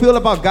 what do you feel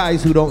about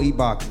guys who don't eat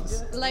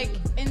boxes? Like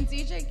in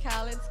DJ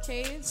Khaled's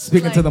case.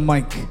 Speaking like, to the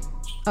mic.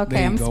 Okay, There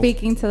you I'm go.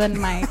 speaking to the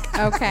mic.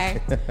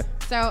 Okay.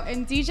 So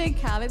in DJ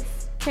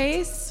Khaled's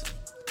case,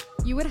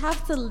 you would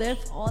have to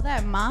lift all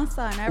that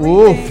masa and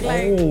everything.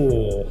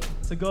 Like,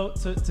 to go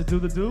to do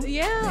the do.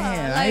 yeah.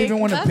 Man, like, I even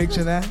want to that's picture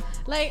the- that.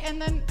 Like,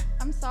 and then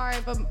I'm sorry,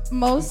 but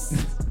most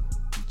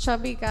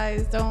chubby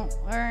guys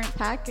aren't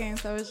packing,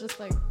 so it's just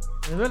like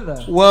Es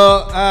verdad.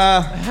 Well,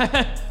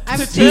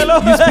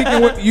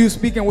 I'm You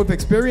speaking with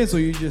experience, or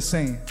you just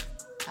saying?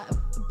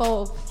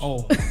 both.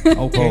 Oh,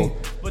 okay.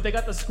 But they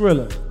got the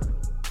Skrilla.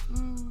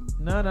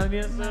 No, not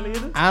necessarily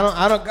either.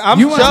 I'm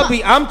You want-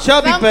 chubby. I'm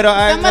chubby, Some- but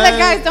some of the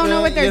guys don't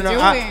know what they're doing.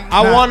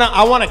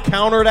 I wanna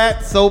counter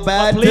that so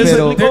bad. Please,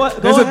 pero go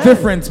There's a ahead.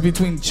 difference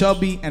between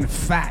chubby and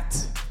fat.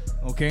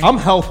 Okay. I'm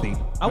healthy.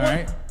 I want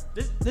Alright.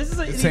 this is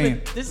a,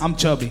 saying this, I'm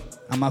chubby.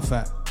 I'm not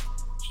fat.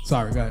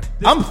 Sorry, go ahead.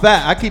 I'm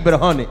fat. I keep it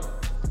 100.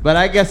 But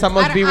I guess I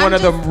must I be don't- one I'm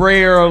of them just-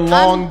 rare,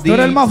 long, Tú eres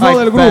el deep más flojo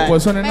del type grupo, fat.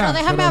 eso no es Pero nada.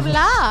 déjame Pero-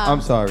 hablar.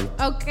 I'm sorry.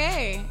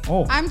 Okay.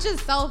 Oh. I'm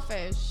just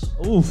selfish.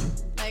 oof.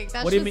 Like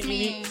that's What do you just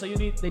mean?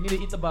 me. They need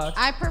to eat the box.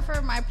 I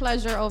prefer my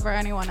pleasure over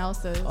anyone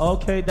else's.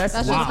 Okay, that's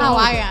That's Wow. just how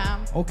I am.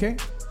 Okay.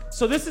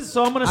 So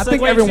I'm gonna. I segue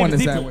think everyone into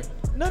is that deeper. way.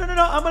 No.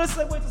 I'm gonna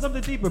segue to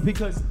something deeper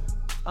because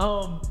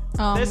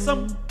there's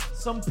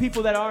some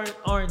people that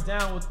aren't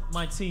down with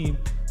my team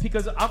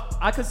because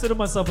I consider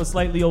myself a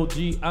slightly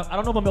OG. I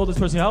don't know if I'm the oldest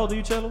person. How old are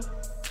you, Cello?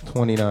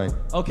 29.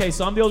 Okay,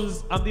 so I'm the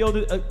oldest.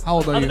 How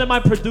old are other you? than my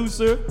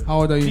producer,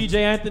 How old are you?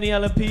 DJ Anthony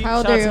LMP. How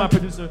old Shout out are to you? my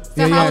producer.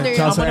 So how old are you?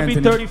 shout out I'm to gonna be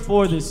Anthony.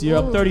 34 this year.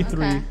 I'm Ooh,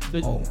 33. okay.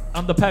 Oh.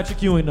 I'm the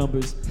Patrick Ewing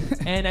numbers.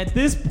 And at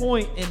this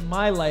point in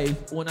my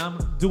life, when I'm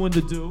doing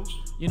the do,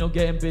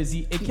 getting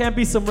busy, it can't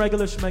be some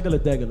regular schmegula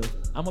degular.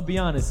 I'm gonna be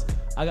honest.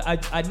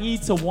 I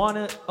need to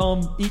wanna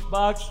eat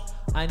box.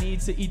 I need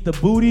to eat the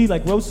booty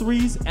like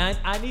roasteries, and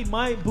I need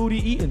my booty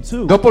eaten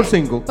too.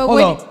 2x5. But Hold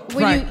would up, you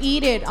Frank.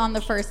 eat it on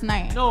the first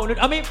night? No,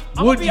 I mean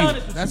I'm Would gonna be you?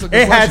 honest with That's you. a good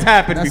It has question.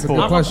 happened That's before.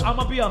 A good question. I'm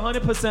gonna be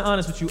 100%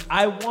 honest with you.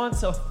 I want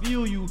to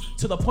feel you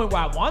to the point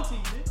where I want to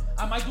eat it.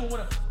 I might do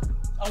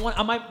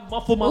I might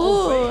muffle my Ooh,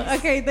 own face.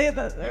 okay. You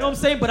know what I'm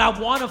saying? But I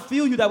want to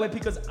feel you that way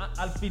because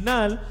al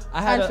final,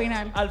 I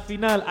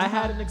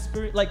had an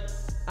experience. Like,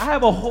 I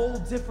have a whole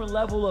different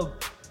level of,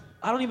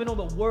 I don't even know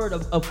the word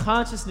of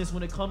consciousness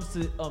when it comes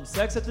to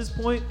sex at this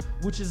point,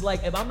 which is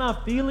like, if I'm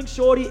not feeling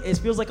shorty, it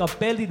feels like a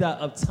pérdida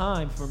of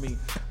time for me.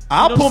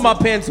 I'll You know pull what my I'm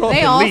pants off They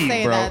and all leave,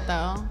 say bro. that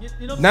though.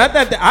 You know what I'm Not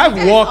that I've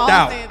guys walked all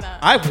out. say that.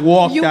 I've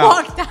walked You out.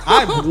 walked out.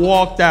 I've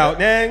walked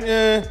out.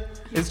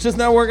 It's just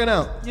not working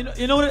out.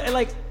 You know what?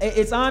 Like,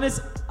 it's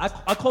honest.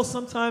 I call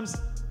sometimes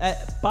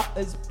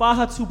it's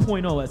Baja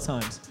 2.0 at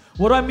times.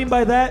 What do I mean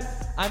by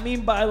that? I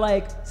mean by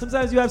like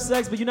sometimes you have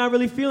sex, but you're not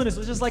really feeling it. So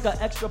it's just like an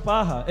extra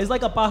Baja. It's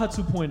like a Baja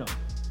 2.0,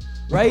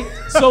 right?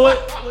 So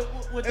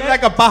with It's that,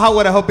 like a paja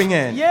with a helping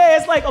hand. yeah,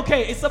 it's like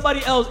okay, it's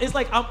somebody else. It's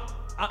like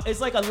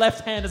it's like a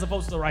left hand as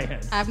opposed to the right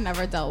hand. I've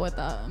never dealt with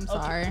that. I'm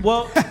sorry.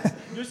 Well,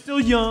 you're still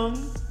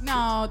young.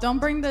 No, don't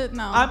bring the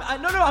no.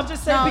 I'm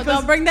just saying No, because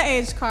don't bring the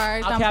age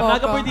card. okay, I'm not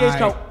gonna bring the age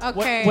card. Alright.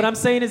 Okay. What I'm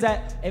saying is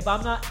that if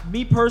I'm not,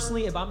 me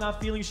personally, if I'm not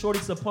feeling shorty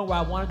to the point where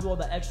I want to do all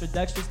the extra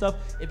dexter stuff,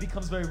 it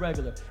becomes very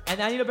regular. And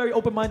I need a very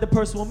open-minded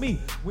person with me.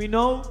 We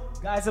know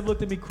guys have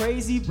looked at me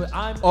crazy, but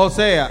I'm. O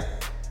sea,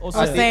 O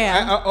sea.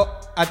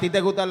 a ti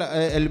te gusta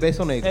el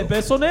beso negro. El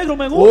beso negro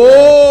me gusta.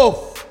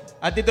 Oh,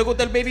 a ti te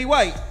gusta el baby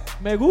white.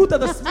 Me gusta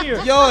the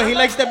smear. Yo, he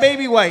likes the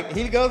baby white.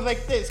 He goes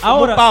like this.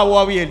 Ahora, como pavo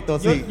abierto,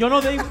 yo, sí. yo no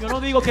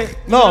digo que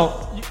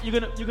No.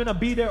 you're gonna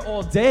be there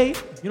all day.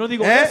 Yo no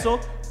digo eso,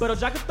 pero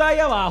ya que está ahí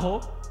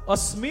abajo, a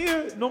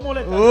smear no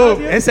molesta a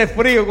nadie. Ese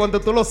frío cuando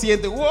tú lo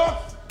sientes.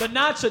 The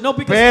nacho, no,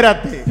 because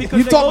Espérate.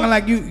 You talking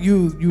like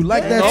you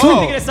like that ¿Qué too?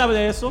 tigre sabe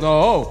de eso?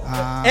 No.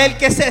 El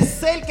que se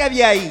acerca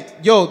de ahí,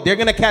 yo, they're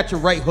gonna catch a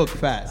right hook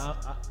fast.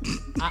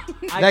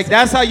 Like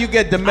that's how you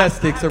get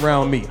domestics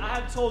around me. I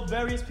have told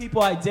various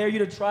people I dare you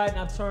to try it, and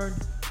I've turned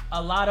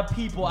a lot of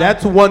people.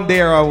 That's one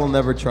dare I will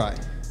never try.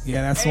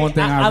 Yeah, that's one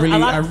thing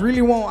I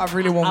really won't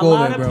go there, bro. A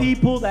lot of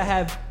people that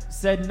have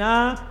said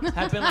nah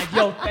have been like,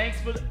 yo,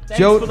 thanks for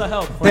the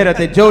help.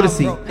 Espérate,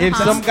 Jodeci. If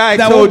some guy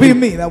that told won't you, be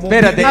me. That won't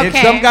espérate, be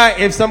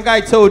me. if some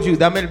guy told you,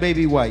 dame el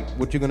baby white,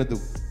 what you gonna do?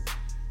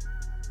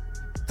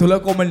 Tú le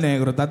comes el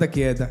negro, estate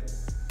quieta.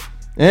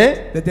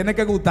 Eh? Te tiene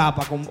que gustar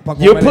para comer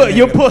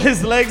You put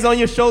his legs on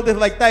your shoulders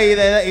like that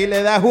y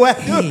le da juez.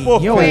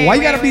 Yo, why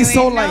you gotta be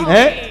so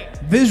like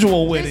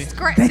visual with it?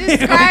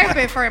 Describe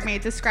it for me.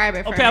 Describe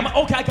it for me.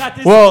 Okay, I got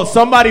this. Well,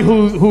 somebody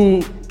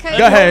who go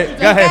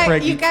ahead,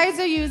 Frankie. You guys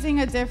are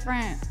using a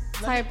different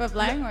type of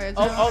language.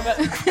 No,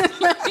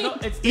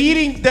 it's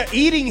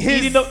eating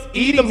his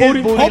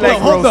booty.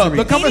 Hold up.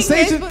 The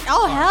conversation.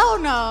 Oh hell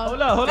no.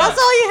 Hold on. That's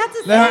all you have to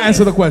say. Let her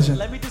answer the question.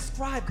 Let me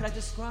describe. Could I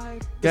describe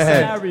Go the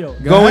ahead. scenario?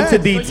 Go into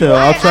detail.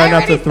 I'll try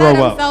not to throw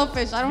I'm up.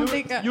 selfish. I don't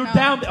think You're no.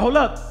 down there. Hold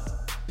up.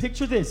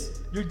 Picture this.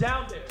 You're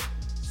down there,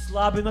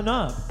 slobbing the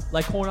knob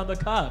like corn on the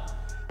cob.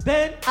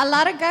 Then A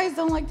lot of guys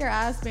don't like their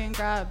ass being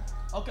grabbed.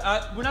 okay,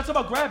 we're not talking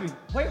about grabbing.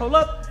 Wait, hold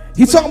up.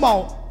 He's talking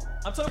about.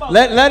 I'm talking about.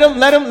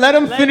 Let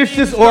him finish me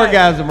this describe.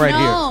 orgasm right no,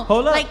 here.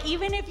 Hold up. like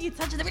even if you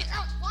touch the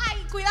why?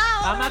 Cuidado.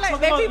 I'm not like, talking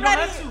they about. be You don't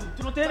ready. have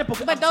to. Tú no tienes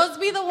porque- But those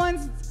be the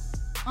ones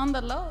on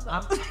the low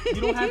though. You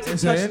don't have to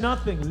Ese touch es.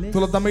 nothing. Tú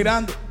lo estás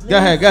mirando. Go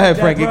ahead,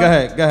 Frankie. Go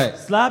ahead.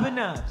 Slobbing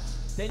now.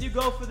 Then you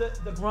go for the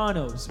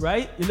granos,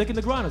 right? You're looking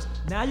the granos.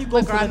 Now you go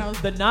The for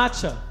granos. the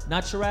nacha.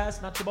 Not your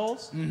ass, not your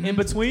balls. In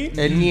between.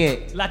 El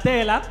nie. La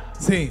tela.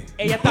 Sí.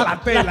 Ella está,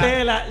 la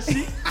tela.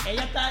 Sí,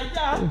 ella está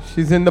allá.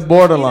 She's in the Y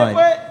borderline.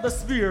 después, the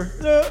spear.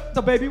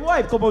 The baby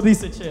wipe, como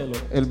dice Chelo.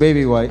 El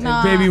baby white.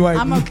 No, baby white.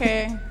 I'm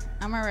okay.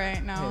 I'm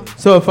alright. No,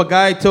 So if a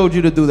guy told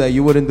you to do that,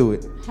 you wouldn't do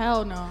it.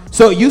 hell no.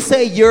 So you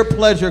say your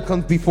pleasure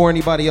comes before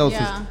anybody else's.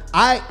 Yeah.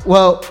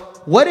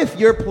 What if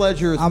your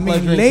pleasure is I mean,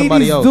 pleasuring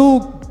somebody ladies else?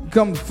 do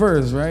come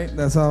first, right?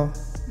 That's how.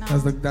 No.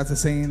 That's the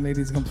saying.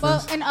 Ladies come Well,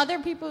 first. and other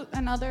people,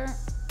 and other.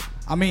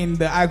 I mean,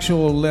 the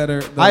actual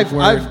letter. The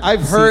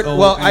I've heard.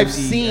 Well, I've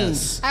C-O-N-E-S.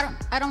 seen.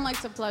 I don't like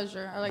to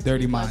pleasure. I like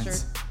Dirty to be minds.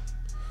 pleasured.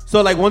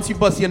 So like once you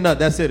bust your nut,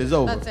 that's it. It's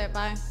over. That's it.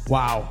 Bye.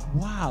 Wow.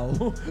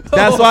 Wow.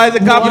 That's why it's a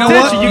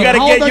competition. You gotta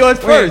How get old yours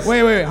are- first.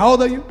 Wait. How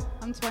old are you?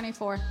 I'm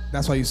 24.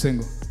 That's why you're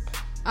single.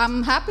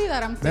 I'm happy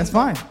that I'm single. That's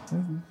fine.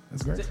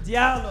 That's great.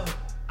 Diablo.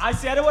 I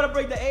see. I don't want to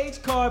break the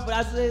age card,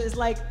 but it's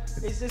like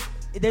it's just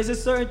there's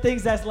just certain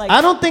things that's like.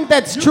 I don't think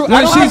that's true. When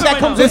I don't think she's that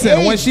comes with listen,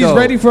 age, when she's though.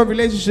 ready for a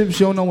relationship,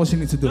 she'll know what she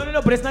needs to do.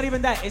 No, but it's not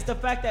even that. It's the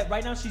fact that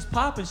right now she's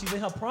popping. She's in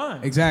her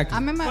prime. Exactly.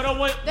 I'm in my.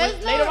 But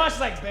There's later no- on, she's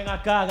like, "Ven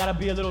acá, I gotta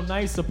be a little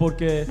nicer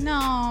porque." No,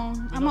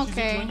 I'm She's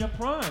okay. in your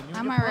prime. You're in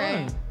I'm your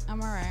alright. prime.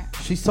 I'm alright.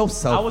 She's so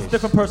selfish. I was a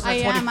different person. I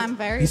at am. 24. I'm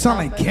very. You sound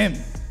like selfish.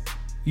 Kim.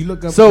 You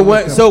look up. So you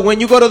when look up. when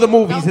you go to the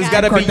movies, it's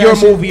gotta be your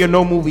Kardashian. movie or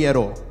no movie at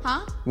all.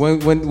 Huh?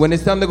 When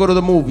it's time to go to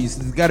the movies,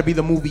 it's gotta be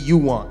the movie you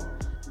want.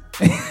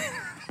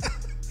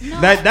 No,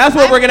 That's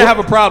where we're gonna have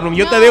a problem.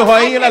 Yo te dejo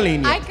ahí en la I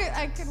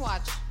línea. could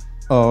watch.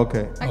 Oh,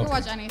 okay. I could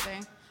watch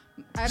anything.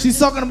 I She's just-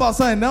 talking about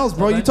something else,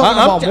 bro. You talking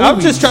about movies? I'm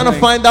just trying to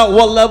like, find out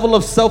what level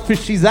of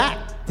selfish she's at.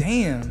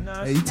 Damn. No,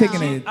 Hey, you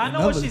taking no. it I know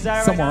where another- she's at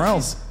right somewhere now.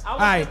 else. She's- All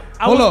right.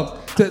 Hold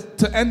up.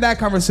 To end that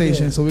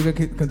conversation, so we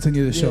can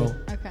continue the show.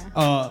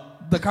 Okay.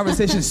 The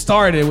conversation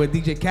started with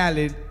DJ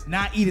Khaled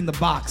not eating the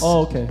box.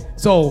 Oh, okay.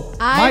 So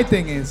my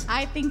thing is,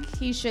 I think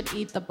he should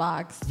eat the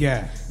box.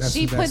 yeah, that's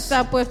She the puts best.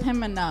 up with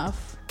him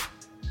enough.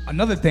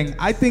 Another thing,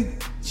 I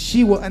think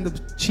she will end up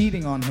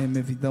cheating on him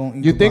if he don't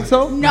eat You the think box.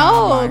 so?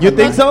 No. You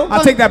think so?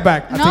 I'll take that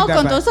back. I'll No, take that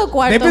con back. todo su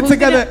cuarto. They've been Who's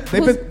together. gonna-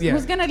 They've been,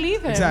 Who's gonna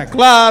leave him? Exactly.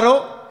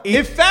 Claro.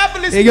 If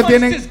Fabulous Ellos punched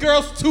tienen- this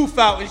girl's tooth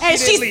out and she And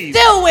didn't she's leave.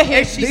 still with him.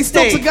 And she They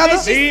still stayed. together?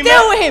 And she's Dime.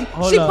 still with him.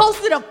 Hold She up.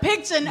 posted a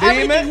picture and Dime.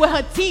 everything with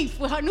her teeth,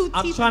 with her new teeth.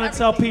 I'm trying and to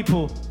tell everything.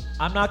 people,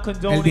 I'm not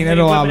condoning El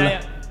dinero any women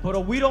habla.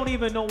 but we don't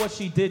even know what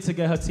she did to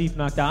get her teeth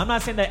knocked out. I'm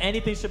not saying that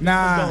anything should be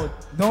Nah, condoned.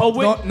 don't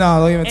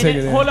But even and take then-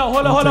 it there. Hold up.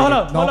 Don't take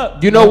it. Hold No.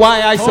 up. You know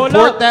why I Hold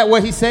support up. that,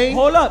 what he's saying?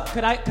 Hold up.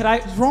 Could I?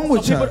 What's wrong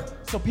with so you? people,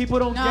 so people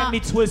don't No. get me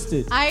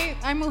twisted. Hay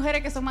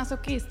mujeres que son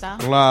masoquistas.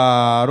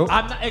 Claro.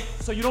 I'm not,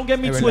 so you don't get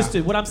me Es verdad.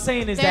 twisted. What I'm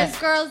saying is There's that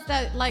girls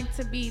that like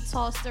to be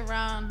tossed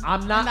around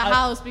I'm not- in the I-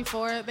 house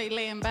before they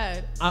lay in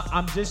bed.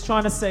 I'm just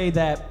trying to say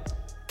that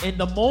in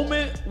the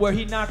moment where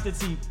he knocked the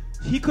teeth,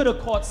 he could have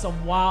caught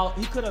some wild.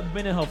 He could have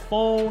been in her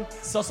phone.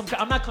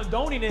 I'm not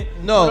condoning it.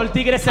 No, pero el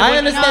tigre se I fue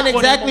understand con el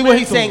exactly what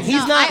he's momento. saying.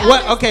 He's No, not. I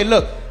What? understand. Okay,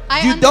 look.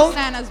 I you don't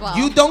understand as well.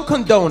 you don't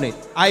condone it.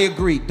 I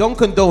agree. Don't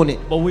condone it.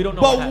 But we don't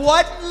know But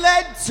what what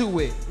led to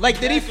it? Like,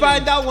 did he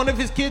find out one of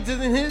his kids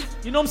isn't his?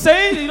 You know what I'm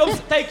saying? You know,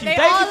 thank you. They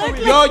Thank all you for look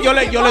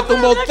reading. Yo le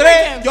tumbo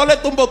tres. Yo le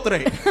tumbo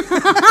tres.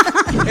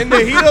 In the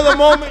heat of the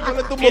moment, yo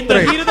le tumbo In the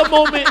tres. heat of the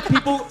moment,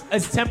 people,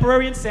 it's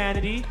temporary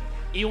insanity.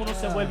 Y uno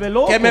se vuelve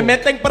loco. Que me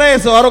meten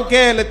preso. I don't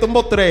care. Le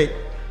tumbo tres.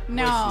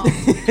 No.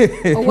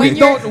 We when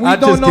you're don't I'm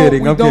just know.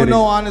 kidding, We I'm don't kidding.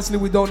 know. Honestly,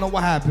 we don't know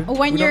what happened.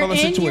 when we you're don't know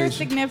the in your situation.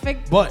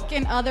 significant But-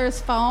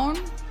 other's phone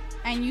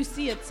and you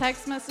see a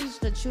text message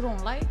that you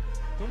don't like,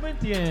 Tú me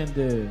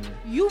entiendes.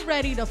 you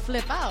ready to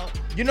flip out.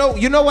 You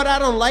know what I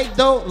don't like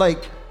though?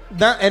 Like,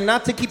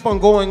 not to keep on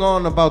going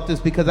on about this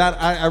because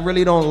I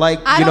really don't like,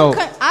 I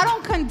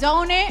don't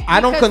condone it. I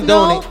don't because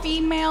condone no it.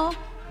 female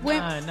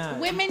Nah.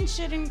 women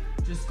shouldn't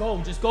Just go,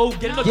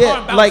 get in the Yeah, car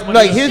and bounce like- my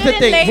like, ass. here's the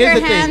shouldn't thing, lay here's their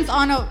the thing. hands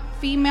on a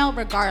female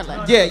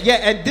regardless. Yeah,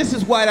 and this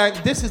is why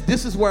this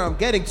is where I'm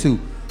getting to.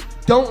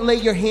 Don't lay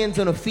your hands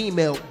on a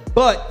female,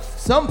 but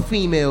some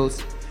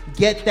females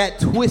get that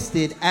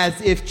twisted as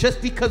if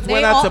just because we're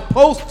They not all-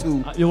 supposed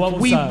to, You won't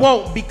we side.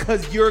 won't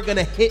because you're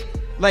gonna hit.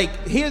 Like,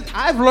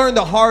 I've learned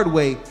the hard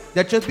way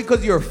that just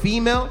because you're a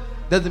female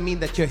doesn't mean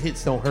that your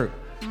hits don't hurt.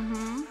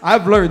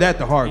 I've learned that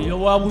the hard way. Yo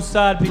voy a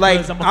abusar because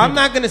Like, I'm a I'm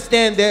not gonna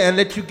stand there and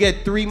let you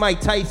get 3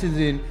 Mike Tysons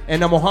in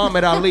and a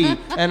Muhammad Ali,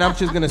 and I'm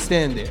just gonna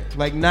stand there.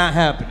 Like, not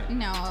happening.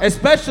 No.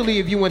 Especially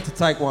if you went to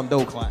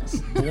Taekwondo class.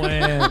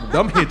 Bueno.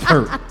 Them hits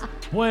hurt.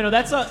 Bueno,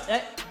 that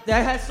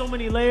has so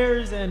many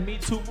layers and Me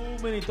Too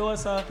movement and toda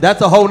esa.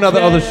 That's a whole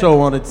nother Yeah. other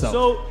show on itself.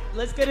 So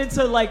let's get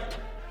into like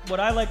what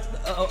I like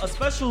a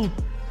special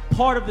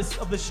part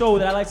of the show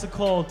that I like to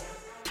call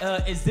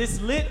is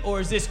this lit or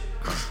is this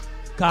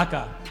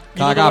caca? You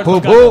know the Caca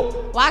word poo for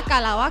poo.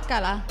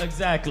 Wakala.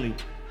 Exactly.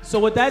 So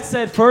with that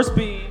said, first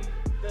being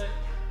that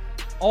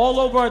all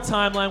over our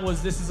timeline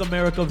was This Is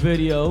America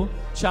video.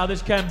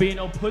 Childish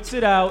Gambino puts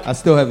it out. I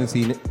still haven't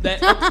seen it. That,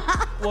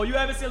 well, you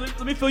haven't seen.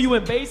 Let me fill you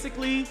in.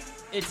 Basically,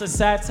 it's a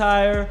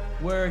satire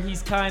where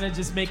he's kind of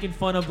just making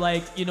fun of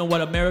like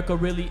what America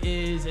really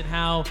is and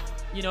how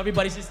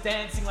everybody's just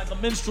dancing like a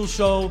minstrel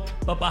show,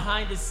 but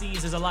behind the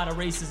scenes there's a lot of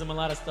racism, a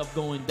lot of stuff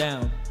going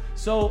down.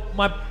 So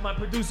my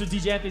producer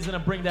DJ Anthony's gonna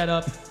bring that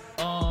up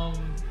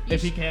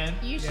if he can.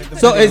 You should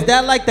So is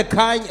that like the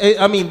Kanye?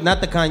 I mean, not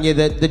the Kanye.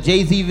 The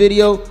Jay-Z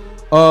video.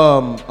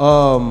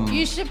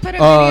 You should put a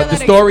video the that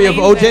story of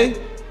explains OJ.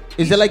 it.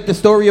 Is it like the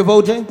story of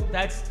OJ?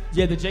 That's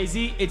the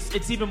Jay-Z.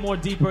 It's even more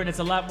deeper and it's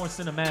a lot more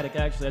cinematic.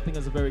 Actually, I think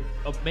it's a very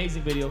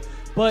amazing video.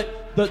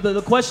 But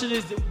the question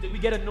is, did we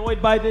get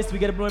annoyed by this? Did we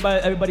get annoyed by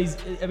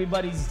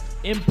everybody's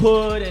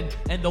input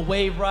and the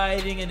wave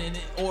riding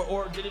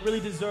or did it really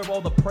deserve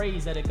all the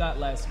praise that it got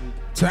last week?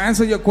 To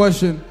answer your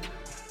question,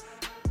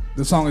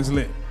 the song is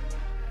lit.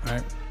 All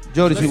right.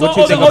 Jodeci, what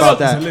you think about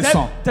that? It's a lit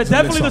song. It's a lit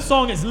Definitely the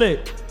song. song is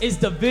lit. Is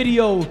the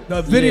video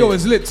The video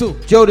is lit too.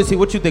 Jodeci,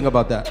 what you think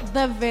about that?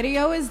 The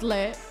video is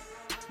lit.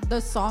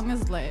 The song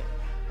is lit.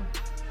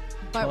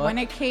 But What? when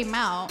it came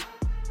out,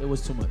 It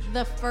was too much.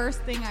 the first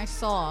thing I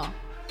saw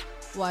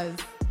was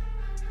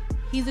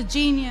he's a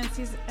genius.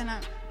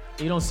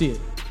 You don't see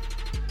it.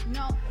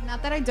 No,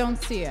 not that I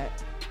don't see it.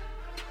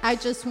 I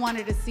just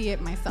wanted to see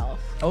it myself.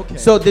 Okay.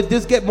 So did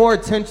this get more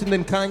attention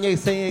than Kanye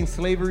saying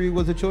slavery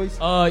was a choice?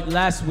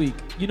 Last week,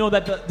 you know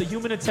that the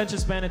human attention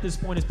span at this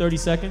point is 30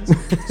 seconds.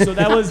 So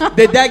that was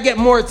Did that get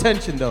more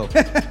attention though?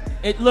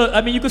 it. Look,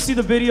 I mean, you can see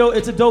the video.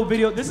 It's a dope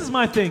video. This is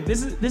my thing.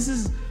 This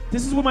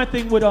is what my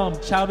thing with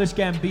Childish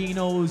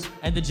Gambinos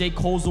and the J.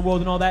 Cole's of the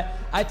world and all that.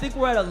 I think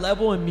we're at a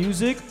level in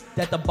music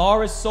that the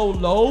bar is so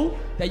low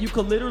that you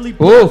could literally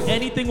put Oof.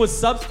 anything with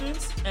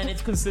substance and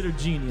it's considered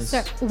genius.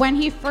 So when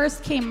he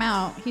first came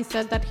out, he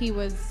said that he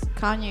was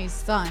Kanye's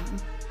son.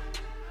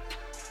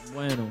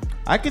 Bueno.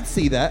 I could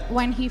see that.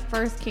 When he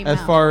first came As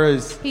out, far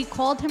as he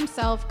called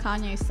himself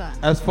Kanye's son.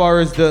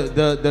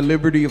 the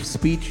liberty of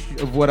speech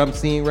of what I'm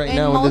seeing right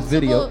now in this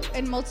video.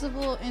 In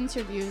multiple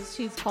interviews,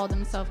 he's called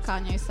himself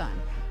Kanye's son.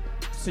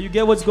 So you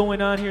get what's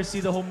going on here, see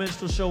the whole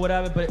minstrel show,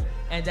 whatever,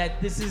 and that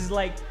this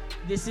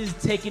is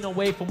taking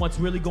away from what's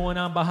really going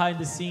on behind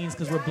the scenes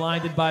because we're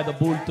blinded by the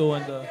bulto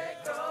and the.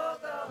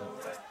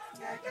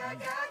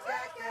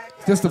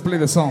 Just to play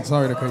the song.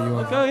 Sorry to cut you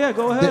off. Oh yeah,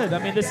 go ahead. I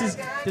mean, this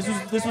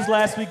was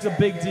last week's a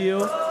big deal.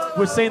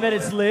 We're saying that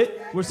it's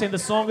lit. We're saying the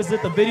song is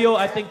lit. The video,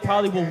 I think,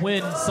 probably will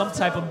win some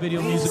type of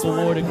video music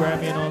award and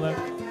Grammy and all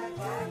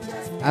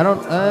that. I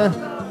don't.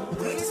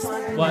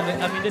 Well,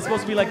 I mean, it's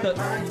supposed to be like the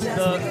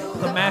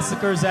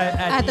massacres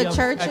at the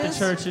churches. At the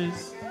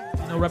churches,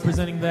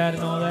 representing that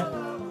and all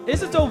that.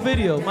 It's a dope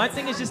video. My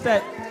thing is just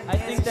that I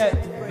think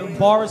that the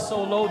bar is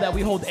so low that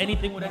we hold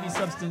anything with any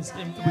substance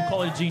and we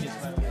call it genius.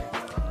 Man.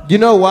 You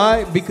know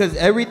why? Because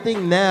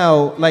everything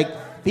now, like,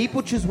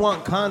 people just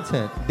want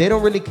content. They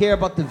don't really care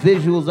about the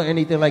visuals or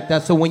anything like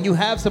that. So when you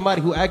have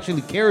somebody who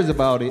actually cares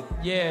about it,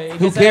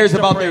 who cares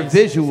about their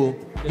visual,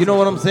 you know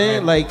what I'm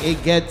saying? Like,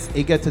 it gets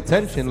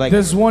attention. Like,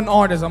 There's one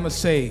artist I'm gonna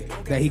say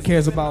that he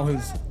cares about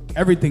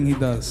everything he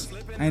does,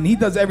 and he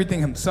does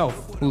everything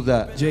himself. Who's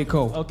that? J.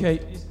 Cole.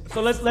 Okay.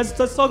 So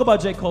let's talk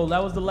about J. Cole.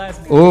 That was the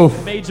last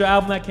Oof. major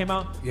album that came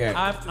out.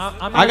 Yeah.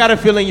 I got a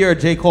feeling you're a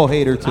J. Cole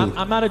hater too.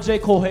 I'm not a J.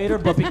 Cole hater,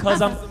 but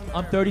because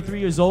I'm 33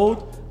 years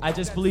old, I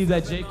just believe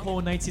that J. Cole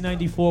in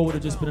 1994 would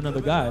have just been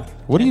another guy.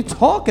 What are you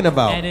talking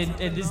about? And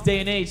in this day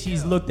and age,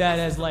 he's looked at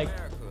as like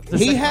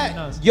He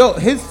had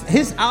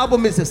his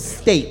album is a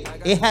steak.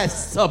 It has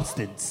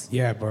substance.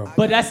 Yeah, bro.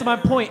 But that's my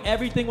point.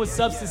 Everything with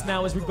substance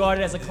now is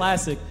regarded as a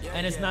classic,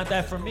 and it's not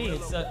that for me.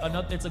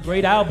 It's a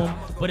great album,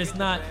 but it's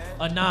not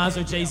a Nas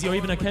or Jay-Z or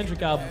even a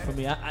Kendrick album for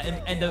me.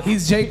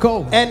 He's J.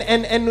 Cole. And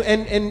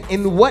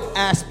in what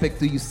aspect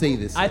do you say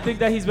this? I think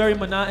that he's very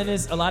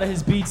monotonous. A lot of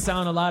his beats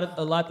sound a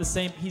lot the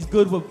same. He's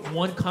good with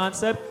one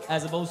concept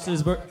as opposed to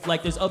his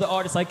like there's other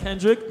artists like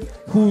Kendrick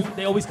who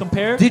they always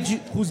compare.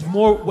 Who's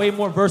way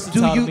more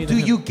versatile? Do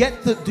you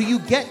get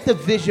the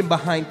vision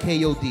behind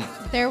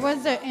KOD? There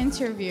was an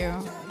interview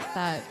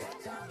that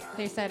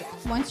they said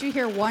once you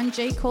hear one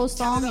J. Cole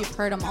song, you've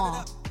heard them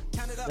all.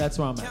 That's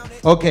where I'm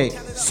at. Okay,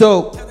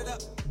 so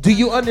do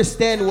you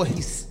understand what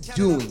he's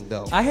doing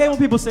though? I hate when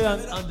people say I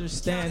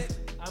understand.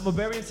 I'm a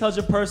very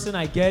intelligent person.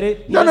 I get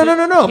it. No.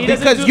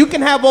 Because you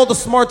can have all the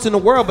smarts in the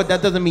world, but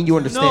that doesn't mean you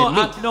understand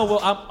me.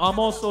 I'm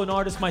also an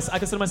artist myself. I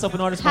consider myself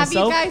an artist Have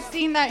myself. you guys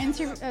seen that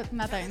interview?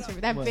 Not that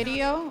interview. That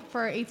video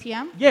for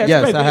ATM? Yeah,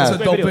 yes, I have.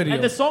 It's a dope video.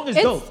 And the song is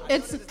dope.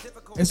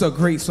 It's a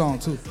great song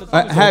too.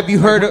 Have you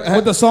heard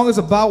what the song is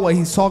about? What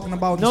he's talking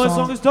about? No, the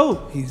song is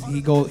dope.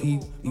 He goes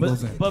in.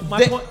 But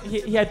my point,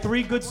 he had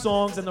 3 good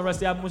songs, and the rest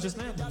of the album was just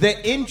man.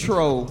 The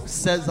intro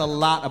says a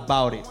lot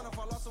about it.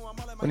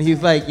 When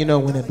he's like,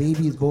 when a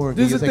baby is born.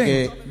 This is the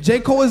thing. J.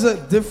 Cole is a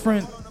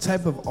different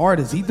type of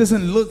artist. He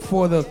doesn't look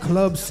for the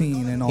club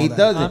scene and all that. He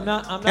doesn't. I'm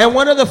not. And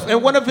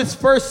one of his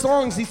first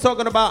songs, he's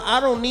talking about, I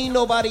don't need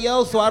nobody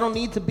else, so I don't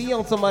need to be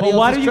on somebody else's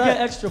why do you track.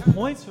 get extra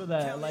points for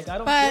that? Like I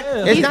don't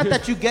care. It's not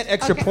that you get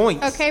extra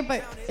points. Okay,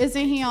 but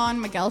isn't he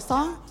on Miguel's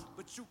song?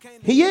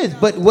 He is,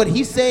 but what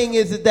he's saying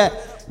is that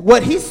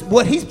what he's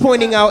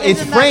pointing out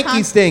is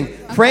Frankie's thing.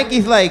 Okay.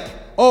 Frankie's like,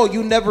 oh,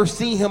 you never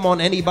see him on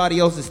anybody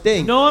else's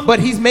thing. No, but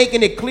he's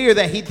making it clear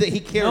that he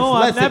cares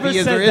less if he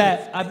is or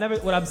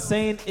isn't. What I'm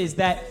saying is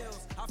that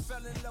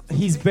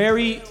he's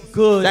very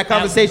good. That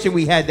conversation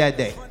we had that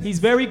day. He's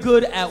very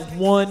good at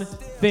one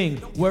thing,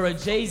 where a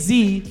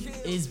Jay-Z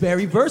is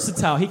very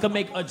versatile. He can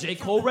make a J.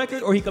 Cole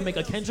record, or he can make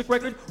a Kendrick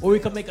record, or he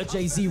can make a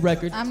Jay-Z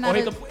record. I'm not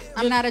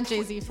a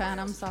Jay-Z fan.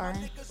 I'm sorry.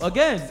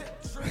 Again,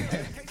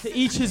 to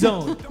each his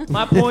own.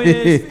 My point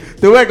is.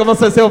 Tú ves cómo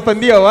se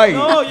ofendió ahí.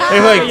 No,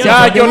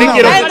 yo ni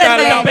quiero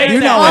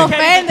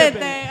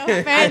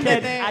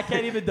Oféndete. I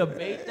can't even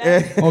debate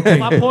that. Okay.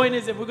 My point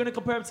is, if we're gonna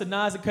compare him to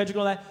Nas and Kendrick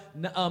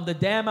and all that, the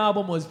Damn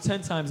album was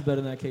 10 times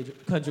better than that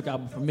Kendrick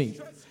album for me.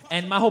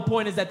 And my whole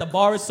point is that the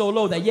bar is so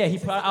low that he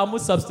put out an album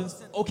with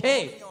substance.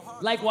 Okay.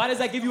 Like, why does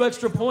that give you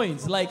extra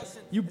points? Like,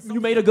 you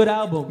made a good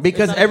album.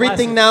 Because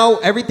everything now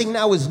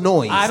is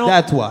noise.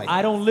 That's why.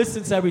 I don't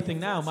listen to everything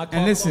now. My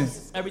car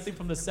goes everything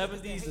from the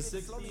 70s, the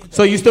 60s.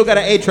 So you still got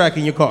an 8-track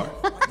in your car?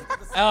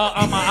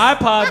 On my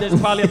iPod, there's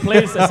probably a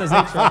playlist that says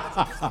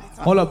 8-track.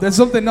 Hold up, there's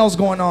something else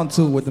going on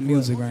too with the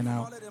music right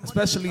now,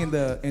 especially in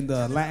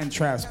the Latin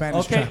trap,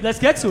 Spanish trap. Okay, let's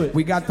get to it.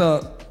 We got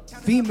the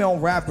female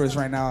rappers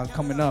right now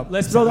coming up.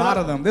 There's a lot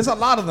of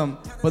them,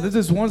 but there's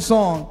this one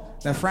song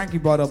that Frankie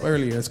brought up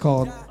earlier. It's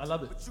called I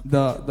love it.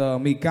 The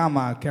Mi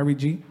Cama, Carol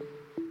G.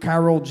 Yeah.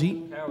 Karol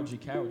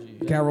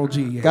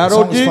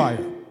song G. is fire.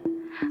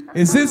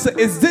 Is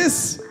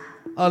this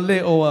a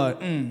little I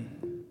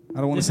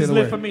don't want to say the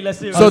word. This is lit for me. Let's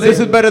hear it. So this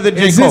is better than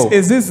J. Cole.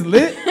 Is this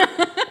lit?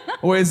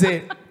 Or is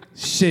it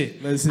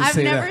shit? Let's just I've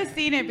say never that.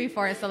 seen it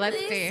before, so let's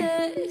see.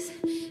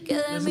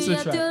 Listen to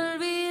the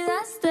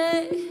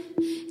track.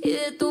 Y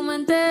de tu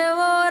mente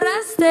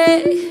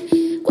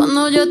borraste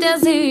cuando yo te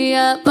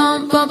hacía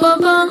pam pam pam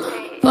pam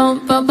pam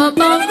pam pam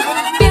pam.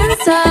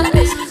 Piensas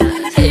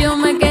que yo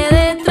me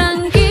quedé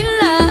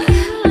tranquila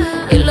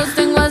y los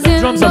tengo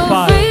haciendo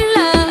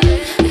fila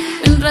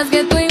mientras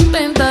que tú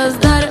intentas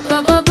dar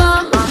pam pam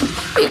pam.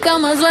 Mi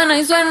cama suena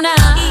y suena.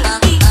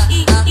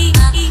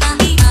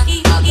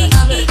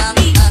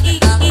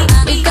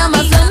 Mi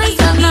cama suena y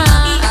suena.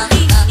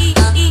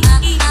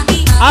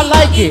 I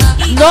like it.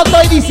 No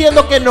estoy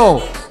diciendo que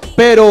no.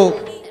 Pero,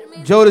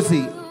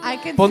 Jodeci,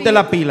 ponte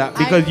la pila,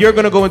 because you're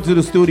going to go into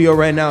the studio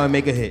right now and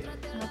make a hit.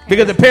 Okay.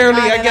 Because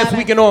apparently, I guess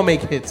we can all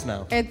make hits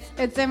now.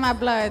 It's in my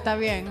blood, está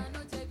bien.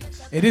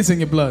 It is in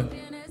your blood.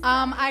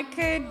 I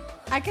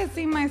could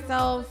see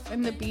myself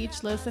in the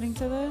beach listening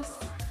to this.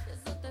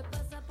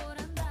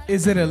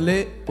 Is it a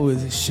lit or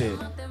is it shit?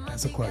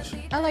 That's a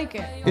question. I like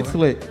it. It's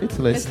lit. It's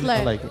lit. It's lit.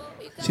 I like it.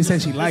 She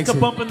said she likes it's it.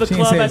 It's bump in the she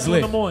club at 2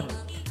 in the morning.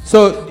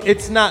 So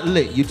it's not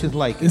lit, you just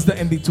like it. It's the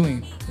in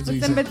between. It's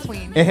in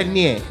between. Es el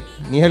nie.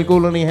 Ni es el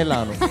culo ni es el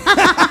ano.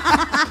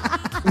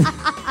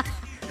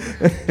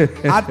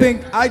 I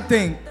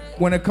think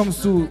when it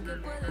comes to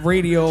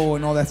radio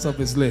and all that stuff,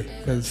 it's lit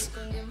because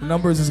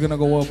numbers is gonna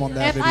go up on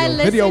that if video. I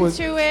listen video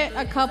to it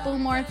a couple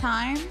more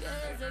times,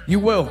 You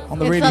will on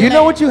the It's radio. a You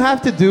know what you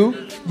have to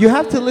do? You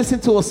have to listen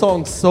to a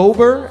song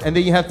sober, and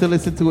then you have to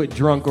listen to it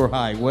drunk or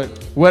high.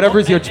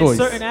 Whatever's your And choice.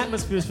 certain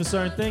atmospheres for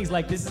certain things.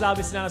 Like this is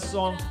obviously not a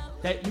song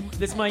that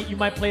you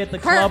might play at the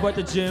club or at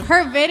the gym.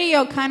 Her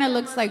video kind of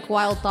looks like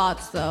Wild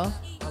Thoughts, though.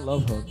 I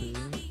love her, dude.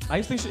 I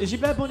used to think is she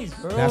Bad Bunny's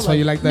girl? That's why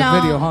you like that No.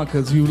 video, huh?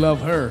 Because you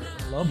love her.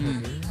 I love her.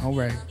 Dude. All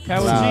right.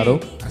 Karol Claro.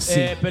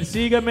 G,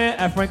 persígueme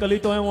a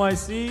Francolito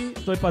NYC.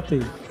 Estoy pa'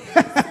 ti.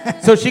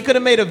 So she could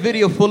have made a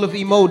video full of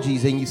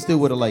emojis, and you still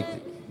would have liked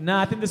it.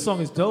 Nah, I think this song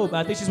is dope.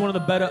 I think she's one of the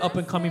better up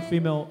and coming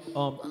female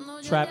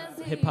trap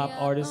hip hop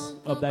artists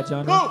of that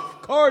genre.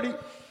 Cardi.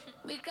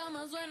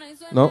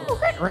 No.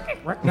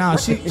 Nah,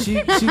 she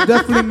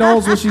definitely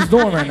knows what she's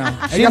doing right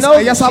now. She ella,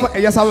 knows-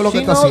 ella sabe lo que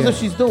She está knows haciendo. what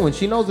she's doing.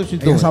 She knows what she's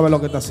Ella doing. sabe lo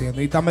que está haciendo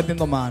y está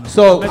metiendo mano.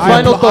 So,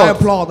 final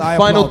thoughts. I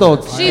Final applaud.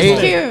 thoughts. She's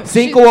cute.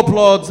 Cinco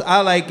applauds.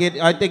 I like it.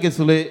 I think it's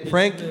lit.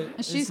 Frank?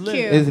 She's lit.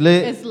 cute. It's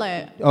lit? It's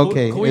lit.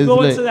 Okay, Can we it's go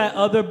lit. into that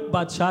other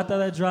bachata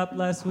that dropped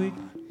last week?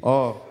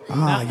 Oh.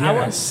 Ah, Now,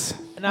 yes.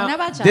 Now, Una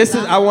bachata. This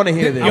is, I want to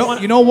hear this.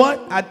 You know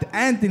what?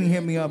 Anthony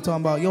hit me up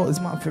talking about, yo,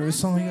 it's my favorite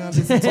song. You gotta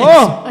listen to it.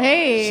 Oh!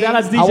 Hey. shout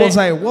out to DJ. I was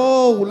like,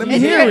 whoa, let me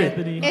It's hear your,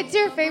 it. it's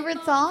your favorite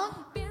song?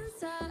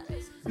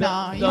 No.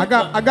 I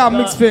got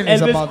mixed feelings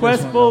Elvis about this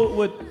Crespo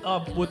with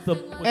the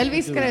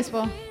Elvis dude.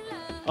 Crespo.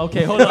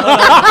 Okay, hold on.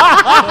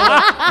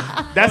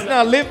 That's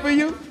not lit for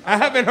you? I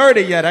haven't heard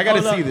it yet. I got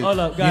to see this. Hold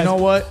up, guys. You know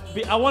what?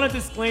 I want to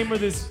disclaimer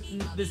this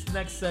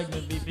next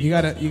segment. You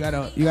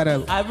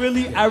gotta.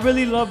 I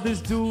really love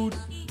this dude.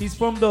 He's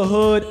from the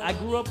hood. I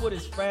grew up with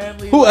his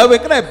family. Who?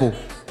 Elvis Crespo?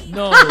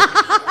 No,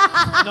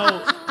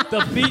 no.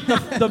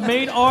 The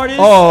main artist.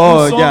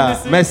 Oh, whose song yeah.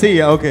 this is,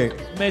 Messia, okay.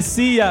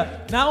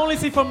 Messia. Not only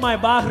is he from my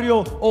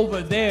barrio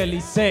over there,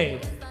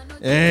 Licey.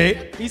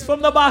 Hey. He's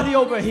from the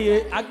barrio over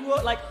here. I grew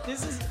up like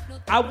this is.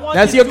 I want.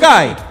 That's this your dude-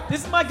 guy.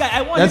 This is my guy.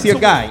 I want. That's him your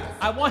to guy. Win.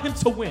 I want him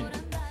to win.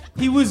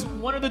 He was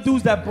one of the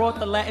dudes that brought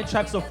the Latin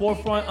tracks to the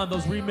forefront on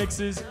those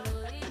remixes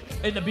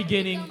in the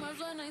beginning.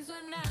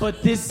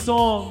 But this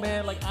song,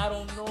 man, like I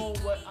don't know.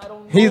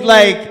 He's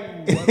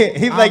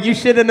like, you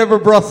should have never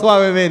brought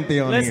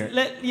Suavemente on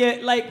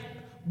here.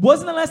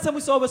 Wasn't the last time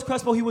we saw Elvis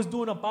Crespo? He was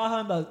doing a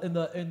baja in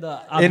the In the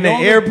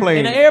avión, airplane.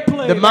 In the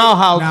airplane. The Mile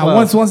House. Now,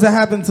 Club. once that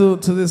happened to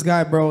this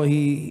guy, bro,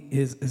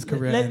 his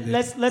career ended.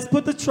 Let's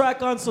put the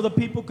track on so the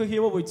people could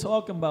hear what we're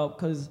talking about,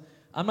 because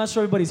I'm not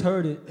sure everybody's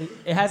heard it.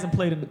 It hasn't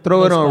played in the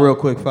Throw it no on spot. real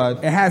quick,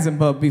 Five. It hasn't,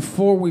 but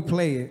before we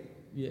play it,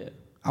 Yeah.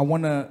 I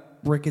want to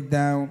break it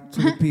down to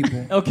the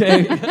people.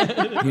 Okay.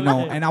 You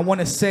know, and I want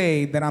to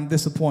say that I'm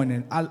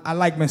disappointed. I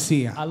like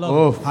Messia. I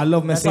love him. I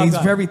love That's Messia. our He's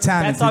guy. very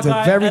talented. That's He's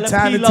our a guy. very LMP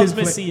talented loves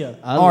play- Messia.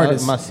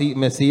 Artist. artist.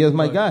 Messia's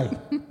my guy.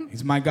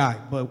 He's my guy,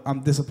 but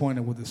I'm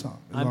disappointed with the song.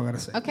 That's all I gotta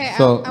say. Okay,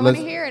 So, I want let's-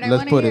 to hear it.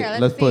 let's put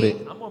it. Let's put see.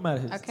 it. I'm more mad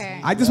at his. Okay.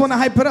 I just want to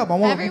hype it up. I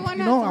want, Everyone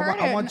you know, has heard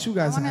I it. want you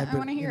guys to hype it. I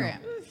want to hear know. it.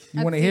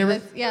 You want to Let's see hear it?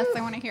 this. Yes,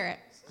 I want to hear it.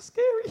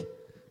 Scary.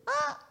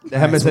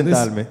 Déjame So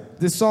sentarme.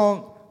 This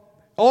song,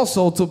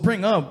 also to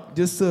bring up,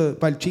 just to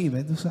pa'l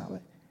chisme, tú sabes.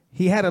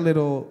 He had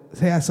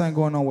something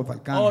going on with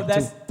Arcángel. Oh,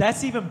 too.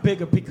 that's even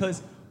bigger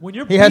because when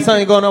you're He has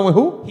something going on with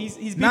who? He's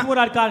beefing Not- with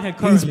Arcángel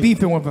currently. He's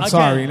beefing with him. Again,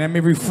 Sorry, let me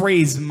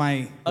rephrase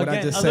what I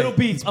Again, just a said. little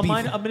beef, He's a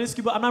beefing.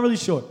 minuscule. I'm not really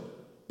sure.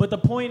 But the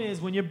point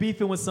is, when you're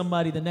beefing with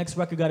somebody, the next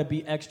record got to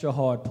be extra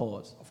hard.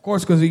 Pause. Of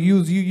course, because you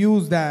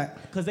use that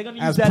Because they're gonna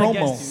use as that promo.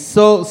 against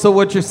you. So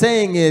what you're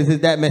saying is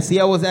that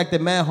Messia was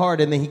acting mad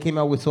hard, and then he came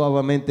out with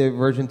Suavemente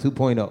version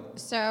 2.0.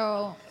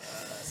 So,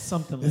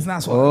 Something like It's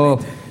not Oh,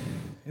 suave.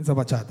 It's a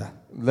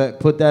bachata.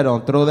 put that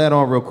on. Throw that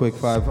on real quick,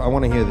 Five. I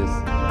want to hear this.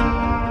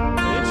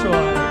 intro.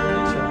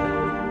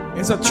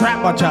 It's a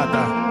trap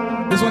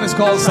bachata. This one is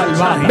called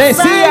Salvaje.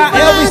 Messia,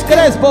 Elvis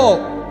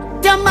Crespo.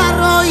 Te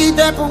amarro y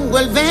te pongo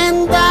el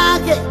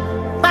vendaje,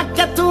 pa'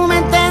 que tu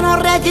mente no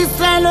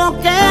registre lo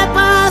que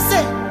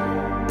pase.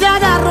 Te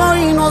agarro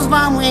y nos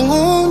vamos en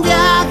un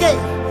viaje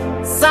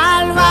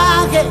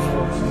salvaje,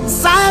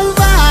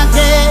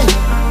 salvaje.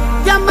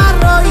 Te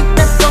amarro y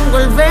te pongo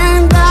el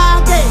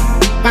vendaje,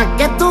 pa'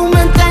 que tu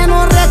mente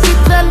no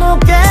registre lo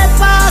que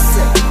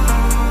pase.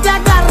 Te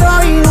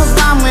agarro y nos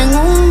vamos en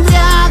un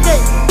viaje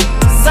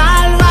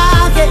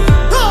salvaje.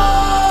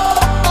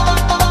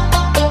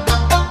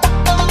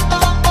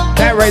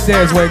 That right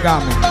there is where it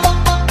got me.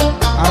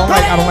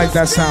 I don't like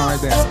that sound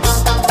right there.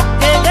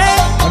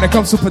 When it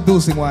comes to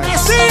producing wise,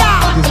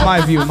 it's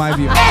my view.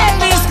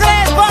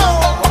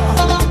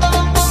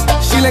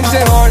 She likes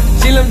it hard,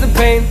 she loves the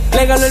pain.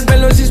 Le gano el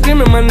pelo, she's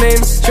screaming my name.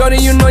 Shorty,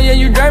 you know, yeah,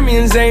 you drive me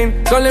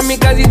insane. Solo en mi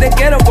casa y te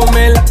quiero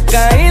comer.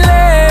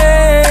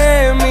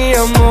 Caile, mi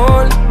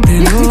amor. Te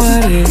lo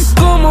haré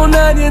como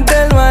nadie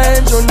te lo ha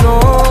hecho, no.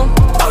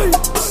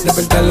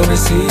 Despertar a los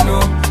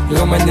vecinos,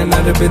 luego mañana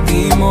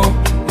repetimos.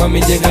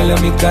 Mami, llegale a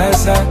mi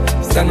casa,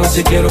 esta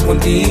noche quiero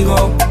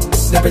contigo.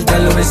 Despertar a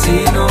los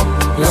vecinos,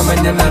 luego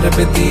mañana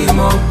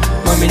repetimos.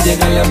 Mami,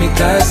 llegale a mi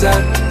casa,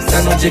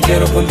 esta noche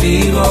quiero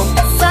contigo.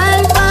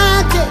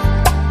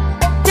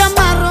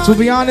 To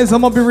be honest,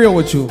 I'm gonna be real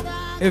with you.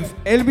 if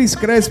Elvis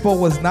Crespo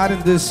was not in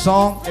this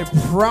song, it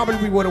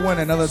probably would have went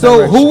another So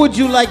direction. who would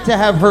you like to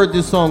have heard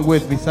this song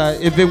with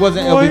besides if it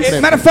wasn't Elvis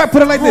Crespo? Matter of fact,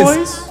 put it like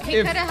this. He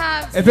could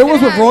have. If it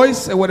was with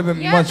Royce, it would have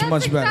been much better.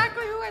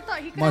 Exactly who I thought.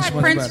 He could Much, have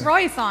much Prince better.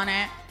 Royce on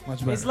it. Much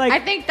better. It's like I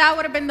think that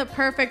would have been the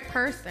perfect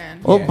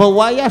person. Oh, but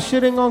why y'all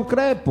shitting on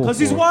Crespo? because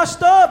he's for?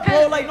 washed up,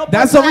 bro. Like no.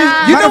 That's the reason.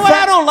 You know what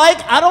I don't like?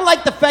 I don't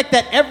like the fact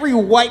that every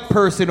white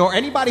person or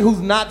anybody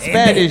who's not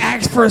Spanish,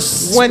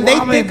 when they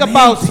think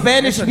about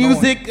Spanish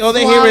music or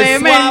they hear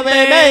it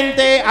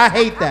suavemente, I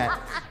hate that.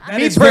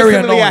 Me is very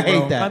personally, I annoying, hate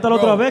bro. that. Cántalo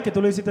otra vez que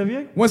tú lo hiciste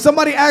bien. When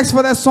somebody asks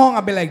for that song,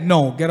 I'll be like,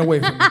 no, get away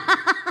from me.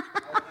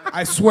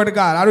 I swear to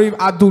God,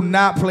 I do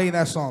not play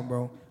that song,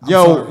 bro. I'm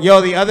sorry.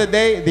 Yo, the other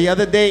day,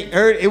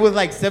 it was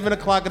like 7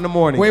 o'clock in the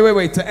morning.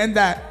 Wait. To end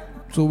that,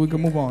 so we can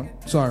move on.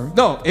 Sorry.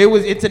 No,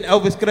 it's an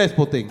Elvis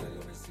Crespo thing.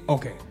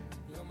 Okay.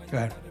 Go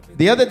ahead.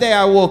 The other day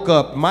I woke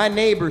up, my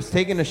neighbor's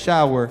taking a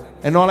shower,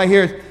 and all I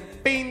hear is,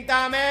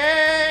 Píntame.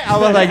 I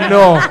was like,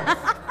 no.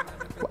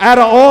 Out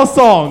of all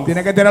songs.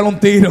 Tiene que tirar un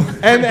tiro.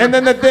 And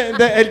then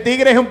el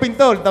tigre es un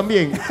pintor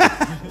también.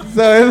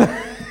 So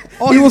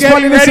he was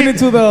probably listening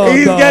to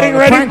He's the getting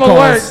ready prank for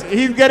calls. work.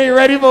 He's getting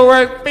ready for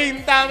work.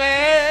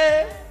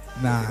 Píntame.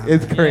 Nah.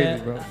 It's crazy, Yeah,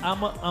 bro.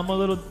 I'm a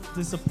little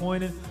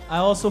disappointed. I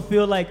also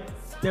feel like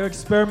they're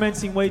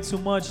experimenting way too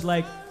much.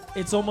 Like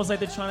it's almost like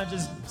they're trying to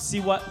just see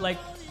what like.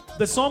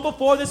 The song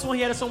before this one,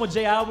 he had a song with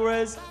Jay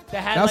Alvarez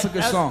that had That's like, a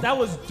good song. That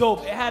was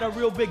dope. It had a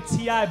real big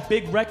T.I.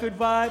 big record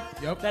vibe.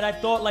 Yep. That I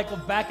thought like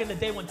of back in the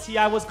day when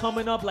T.I. was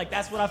coming up. Like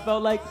that's what I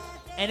felt like.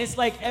 And it's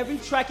like every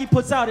track he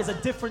puts out is a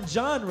different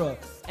genre,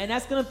 and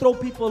that's gonna throw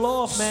people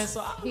off, man.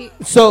 So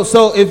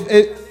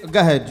if go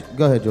ahead,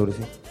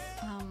 Jodeci.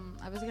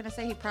 I was gonna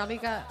say he probably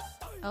got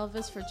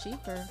Elvis for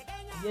cheaper.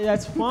 Yeah,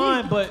 that's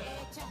fine, but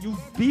you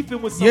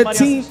beefing with Your somebody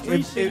team, else's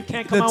street shit, you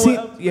can't come the out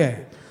team, with. yeah.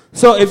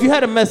 So if you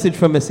had a message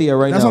from Messia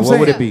right That's now, what I'm what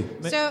would it saying.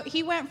 be? So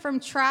he went from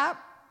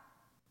trap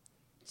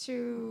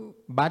to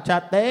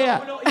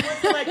Bachatea. No, it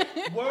was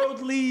like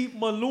worldly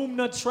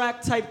Malumna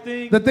track type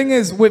thing. The thing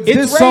is, with It's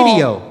this song,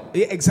 radio.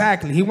 Yeah,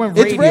 exactly. He went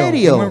It's radio.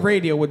 radio. He went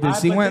radio with this.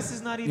 Alright, He but went. this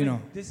is not even. You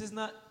know. This is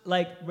not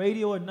like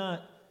radio or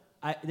not.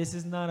 This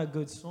is not a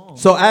good song.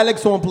 So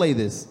Alex won't play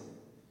this.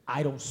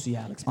 I don't see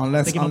Alex.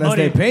 Unless give him they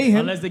money. pay him.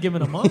 Unless they give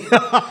him the money.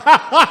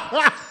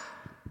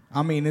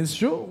 I mean, it's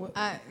true.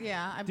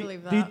 yeah, I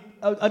believe that.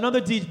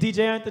 Another DJ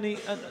Anthony,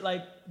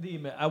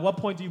 at what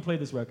point do you play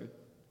this record?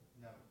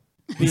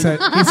 He said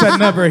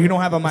never. He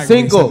don't have a mic.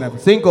 He said never.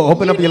 Cinco,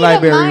 open You up your need a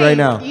library mic. right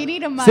now. You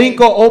need a mic.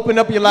 Cinco, open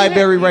up your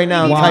library right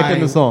now and Why? type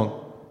in the song.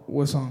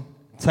 What song?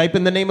 Type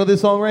in the name of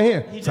this song right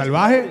here.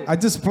 Salvaje? I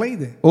just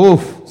played it.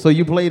 Oof. So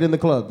you played in the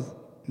clubs?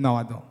 No,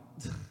 I don't.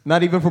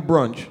 Not even for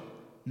brunch?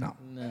 No.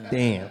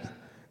 Damn.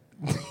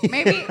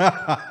 Maybe.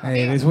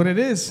 Hey, it is what it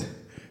is.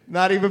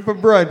 Not even for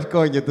brunch,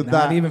 coño.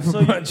 Not even for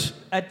brunch.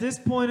 At this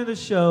point of the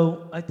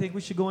show, I think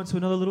we should go into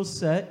another little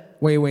set.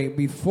 Wait.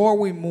 Before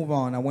we move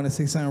on, I want to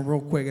say something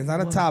real quick. It's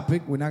not a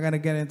topic. We're not going to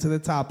get into the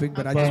topic,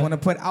 but I just want to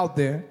put out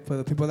there for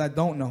the people that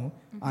don't know,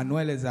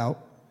 Anuel is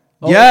out.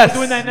 Oh, Yes. We're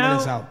doing that Anuel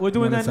is now? out. We're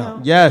doing Anuel that is now?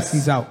 out. Yes.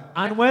 He's out.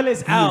 Anuel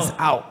is out. He's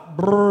out.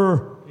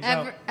 Brr.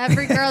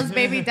 Every girl's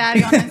baby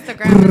daddy on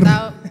Instagram is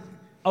out.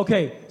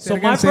 Okay, Say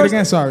it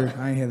again. Sorry, I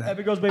didn't hear that.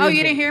 Every girl's baby. Oh,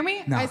 you didn't hear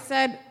me? No. I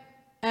said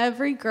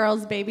every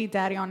girl's baby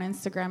daddy on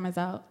Instagram is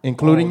out.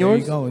 Including There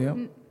yours? you go, yep.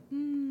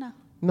 No.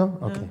 No?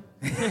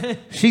 Okay.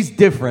 She's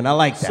different. I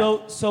like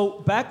that. So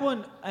back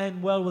when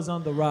Anuel was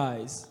on the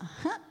rise,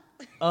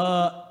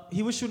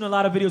 he was shooting a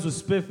lot of videos with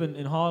Spiff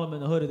in Harlem in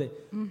the hood of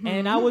it.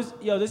 And I was,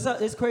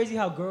 it's crazy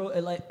how I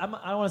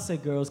don't want to say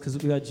girls because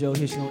we got Joe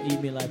here, she don't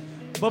eat me like.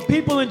 But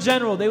people in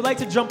general, they like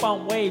to jump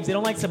on waves. They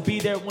don't like to be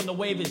there when the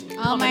wave is Oh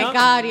coming my up.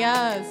 God,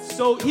 yes.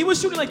 So he was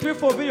shooting like 3 or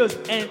 4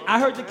 videos, and I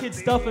heard the kid's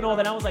stuff and all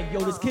that. And I was like, yo,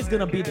 this kid's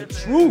gonna be the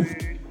truth.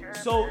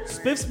 So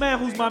Spiff's man,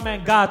 who's my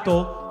man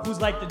Gato, who's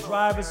like the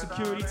driver,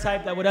 security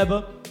type, that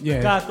whatever.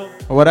 Yeah. Gato.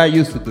 What I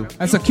used to do.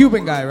 That's a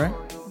Cuban guy, right?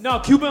 No,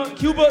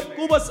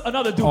 Cuba's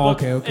another dude. Oh,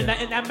 but okay. In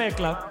that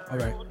mezcla. All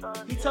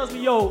right. He tells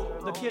me, yo,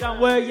 the kid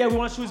I'm with, we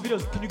want to shoot his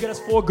videos. Can you get us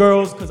 4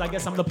 girls? Because I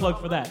guess I'm the plug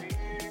for that.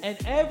 And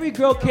every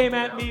girl came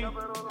at me.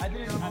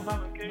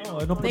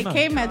 They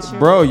came at you.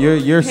 Bro,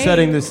 you're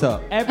setting this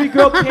up. Every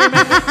girl came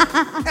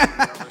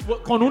at me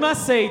con un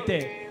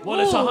aceite. Well,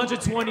 it's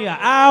 120 an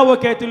hour,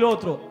 que esto y lo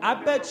otro. I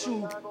bet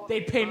you they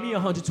pay me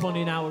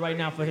 120 an hour right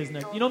now for his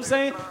neck. You know what I'm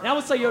saying? And I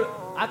would say,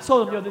 I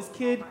told him, this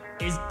kid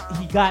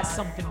he got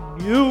something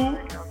new.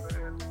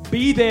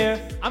 Be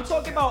there. I'm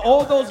talking about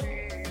all those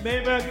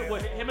Maybach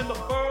with him in the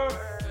fur,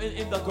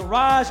 in the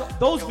garage,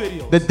 those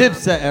videos. The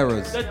Dipset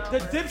eras. The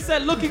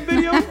Dipset looking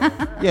video.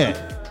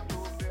 Yeah.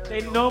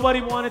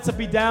 Nobody wanted to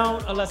be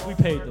down unless we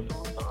paid them.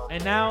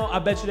 And now I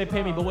bet you they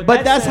pay me.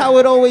 But That's how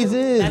it always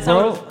is,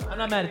 bro. I'm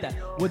not mad at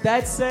that. With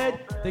that said,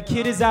 the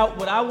kid is out.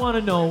 What I want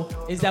to know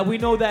is that we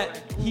know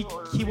that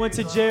he went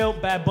to jail.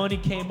 Bad Bunny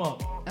came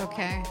up.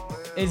 Okay.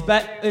 Is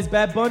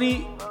Bad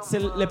Bunny,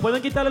 le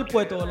pueden quitar el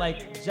puesto,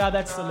 like, ya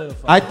that's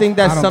solidified? I think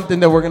that's something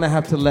that we're gonna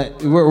have to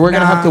we're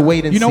gonna have to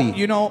wait and see.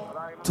 You know,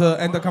 to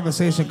end the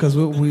conversation because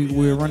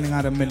we're running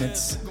out of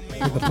minutes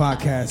with the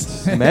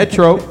podcast.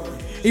 Metro.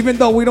 Even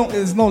though we don't,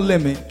 there's no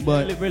limit,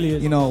 but It really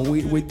is. you know,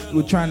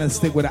 we're trying to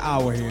stick with an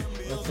hour here.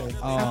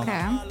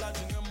 Okay.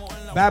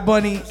 Bad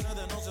Bunny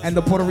and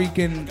the Puerto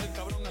Rican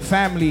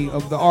family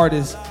of the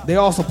artists, they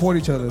all support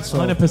each other. So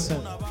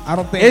 100%. I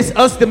don't think It's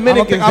us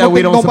Dominicans that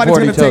we don't nobody's support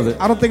gonna each take, other.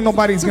 I don't think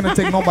nobody's gonna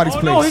take nobody's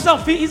place. No,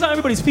 he's on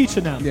everybody's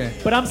feature now. Yeah.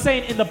 But I'm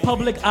saying in the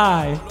public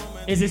eye,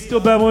 is it still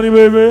Bad Bunny,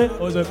 baby?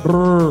 Or is it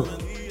brrr?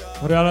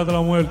 Real de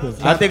la Muerte?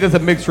 I think it's a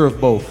mixture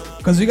of both.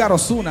 Because you got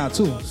Ozuna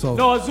too. So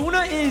No,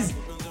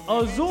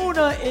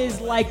 Ozuna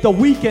is like the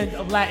Weekend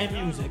of Latin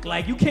music.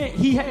 Like you can't.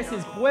 He has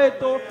his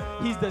puerto.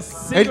 He's the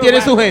singer. Él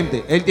tiene su rapper.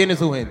 gente. Él tiene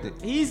su gente.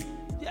 He's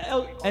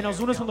and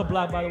Ozuna's from the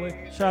block, by the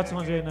way. Shout out to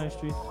 189th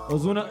Street.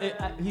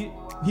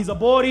 Ozuna, he's a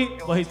body,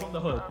 but he's from the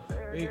hood.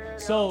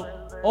 So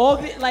all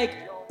the like.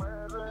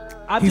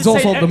 I'm He's just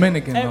also saying,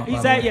 Dominican, though, He's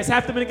by the way. yes,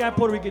 half Dominican, and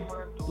Puerto Rican.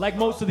 Like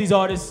most of these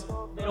artists,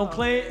 they don't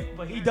claim it,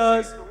 but he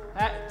does.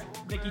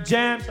 Nicky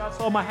Jam, shout out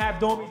to all my half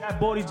domies, half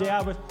bodies, J.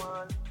 Albert.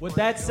 With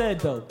that said,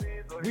 though,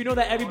 we know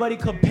that everybody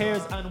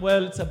compares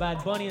Anuel to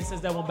Bad Bunny and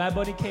says that when Bad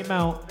Bunny came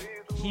out,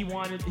 he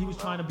was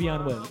trying to be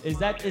Anuel. Is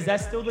that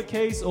still the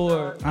case,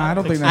 or I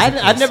don't think that's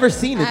the I've case. never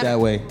seen it that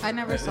way. I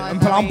never saw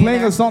it. I'm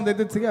playing a song they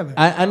did together.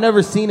 I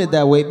never seen it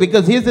that way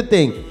because here's the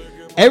thing,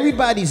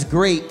 everybody's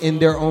great in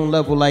their own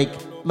level. Like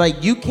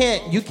you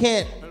can't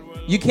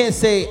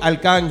say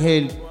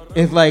Arcángel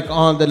is like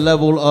on the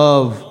level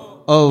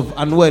of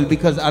Anuel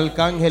because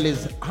Arcángel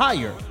is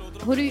higher.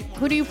 Who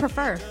do you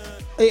prefer?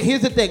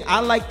 Here's the thing, I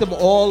like them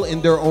all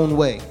in their own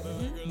way.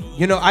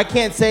 You know, I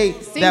can't say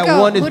that Cinco,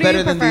 one is who do better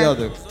you than the prefer?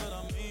 other.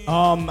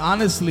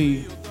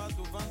 Honestly,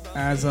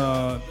 as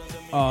a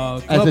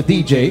club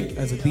DJ.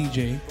 as a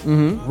DJ,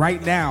 Mhm.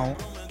 right now,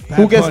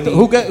 Who gets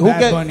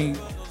Bad Bunny,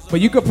 but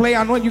you could play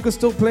Anuel. You could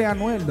still play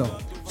Anuel though.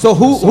 So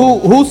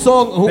whose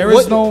song? There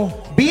is no.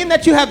 Being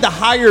that you have the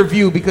higher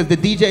view because the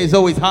DJ is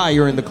always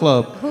higher in the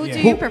club. Who do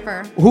you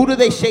prefer? Who do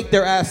they shake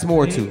their ass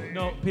more to?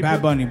 No, people,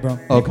 Bad Bunny, bro.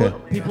 Okay.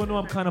 People know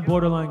I'm kind of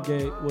borderline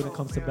gay when it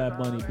comes to Bad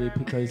Bunny, babe,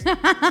 because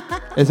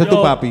Ese es tu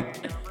papi.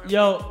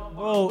 Yo,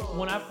 bro,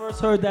 when I first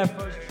heard that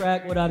first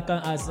track with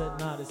Arcángel, I said,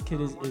 nah, this kid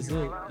is it.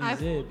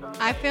 He's it.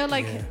 I feel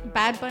like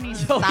Bad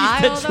Bunny's Yo,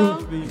 style, he's the though.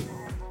 truth, B.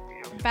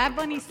 Bad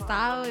Bunny's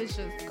style is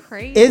just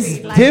crazy.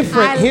 It's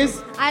different.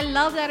 I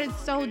love that it's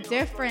so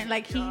different.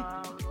 Like he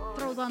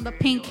throws on the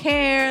pink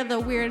hair, the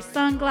weird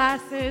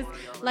sunglasses.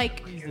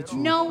 Like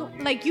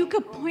like you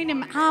could point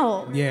him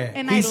out. Yeah,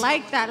 and I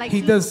like that. Like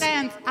he does-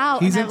 stands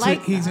out. He's and into I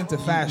like he's into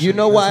fashion. You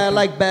know why I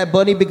like Bad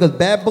Bunny? Because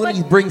Bad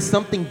Bunny brings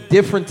something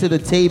different to the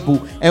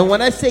table. And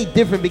when I say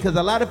different, because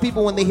a lot of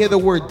people, when they hear the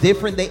word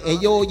different, they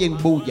ellos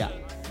oyen bulla.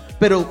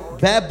 Pero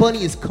Bad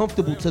Bunny is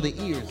comfortable to the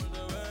ears.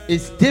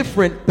 It's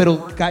different, pero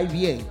cae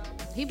bien.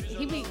 He be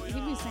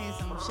saying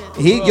some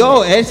shit.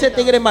 Ese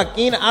tigre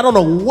maquina, I don't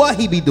know what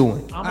he be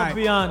doing. I'm gonna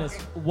be honest.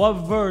 What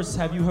verse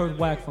have you heard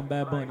whack from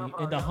Bad Bunny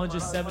in the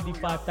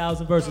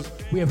 175,000 verses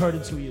we have heard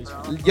in 2 years?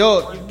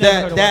 Yo,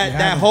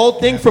 that whole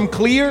thing from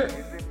Clear,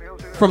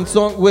 from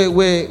song with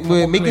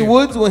Mickey Clear.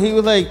 Woods when he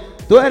was like,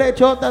 "Tú eres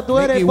chota, tú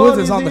eres Mickey Woods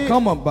is on policía." the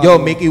come up, by Yo, the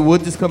way. Mickey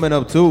Woods is coming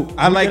up too.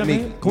 I Can we like get him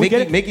Mickey. in? Can we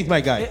get it? Mickey's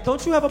my guy. Hey,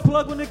 don't you have a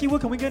plug with Nicky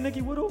Wood? Can we get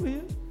Nicky Wood over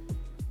here?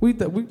 We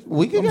can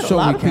I'm get a sure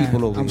lot we of can.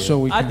 people over I'm here. sure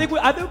we can.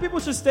 I think people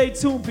should stay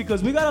tuned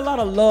because we got a lot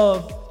of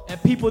love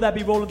and people that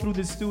be rolling through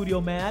this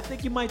studio, man. I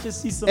think you might just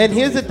see some. And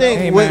here's the thing,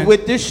 Hey, with, man.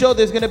 with this show,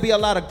 there's gonna be a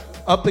lot of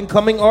up and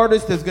coming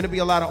artists. There's gonna be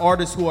a lot of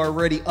artists who are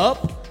already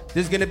up.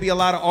 There's gonna be a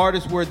lot of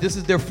artists where this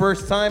is their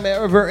first time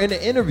ever in an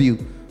interview.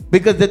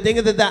 Because the thing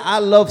is that I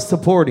love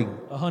supporting.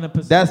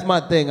 100%. That's my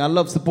thing. I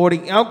love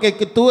supporting. Aunque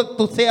que tú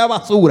seas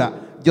basura,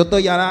 yo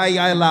estoy ahí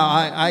al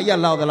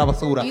lado de la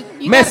basura.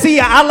 You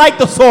Messia, I like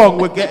the song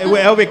with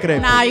Elvis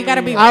Crespo. Nah, you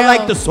gotta be real. I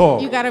like the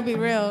song. You gotta be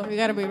real. You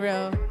gotta be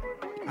real.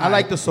 I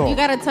like the You song.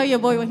 gotta tell your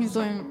boy when he's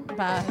doing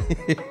bad.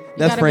 That's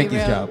gotta be Frankie's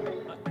real. job.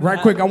 Right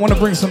quick, I want to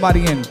bring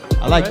somebody in.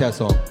 I like that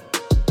song.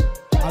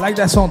 I like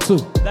that song too.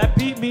 That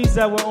beat means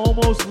that we're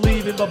almost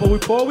leaving, but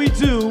before we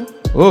do,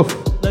 Oof.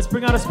 let's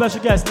bring out a special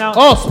guest. Now,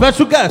 Oh,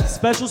 special guest.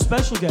 special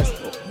guest.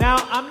 Now,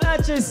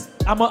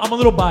 I'm a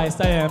little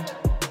biased, I am,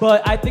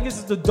 but I think this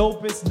is the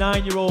dopest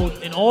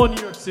 9-year-old in all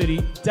New York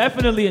City.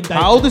 Definitely in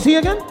How old is he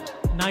again?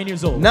 9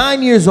 years old.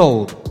 9 years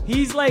old.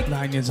 He's like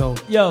 9 years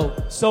old. Yo,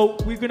 so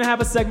we're gonna have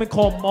a segment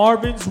called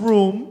Marvin's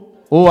Room.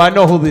 Oh, I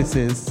know who this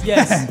is.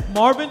 Yes,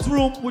 Marvin's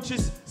Room, which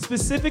is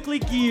specifically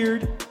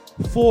geared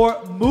for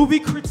movie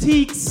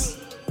critiques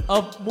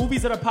of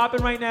movies that are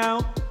popping right now,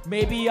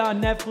 maybe on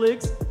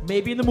Netflix,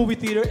 maybe in the movie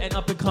theater, and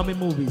up and coming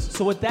movies.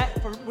 So with that,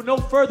 with no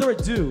further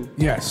ado,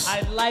 Yes.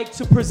 I'd like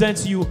to present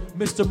to you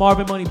Mr.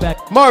 Marvin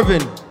Moneyback.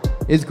 Marvin,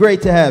 it's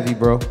great to have you,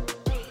 bro.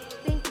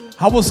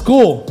 How was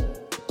school?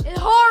 It's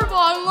horrible.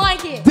 I don't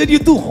like it. Did you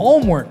do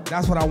homework?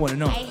 That's what I want to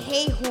know. I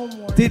hate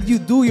homework. Did you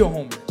do your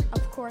homework?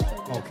 Of course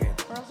I do. Okay.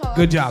 Or else I'll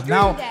Good job. screw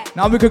Now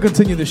that. we can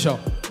continue the show.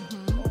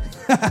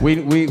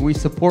 We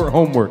support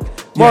homework.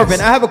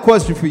 Marvin, I have a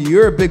question for you.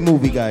 You're a big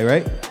movie guy,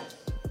 right?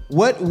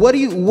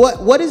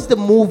 What is the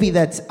movie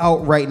that's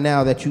out right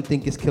now that you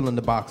think is killing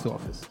the box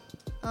office?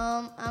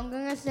 I'm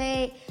gonna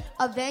say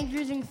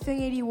Avengers: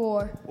 Infinity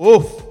War.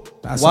 Oof.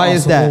 Why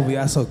is that? Movie.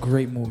 That's a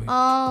great movie.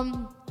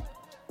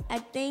 I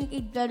think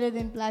it's better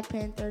than Black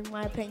Panther, in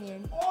my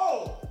opinion.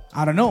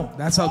 I don't know.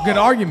 That's a good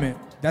argument.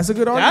 That's a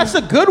good argument. That's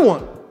a good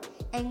one.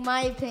 In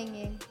my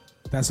opinion.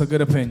 That's a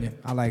good opinion.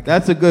 I like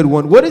That's a good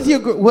one. What is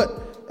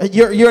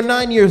you're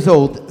 9 years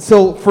old.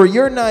 So for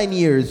your 9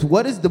 years,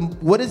 what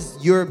is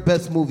your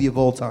best movie of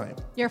all time?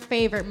 Your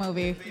favorite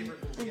movie?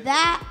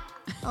 That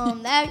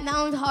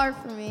one's hard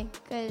for me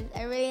because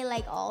I really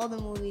like all the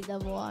movies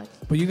I've watched.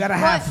 But you gotta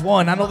have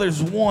one. I know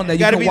there's one that you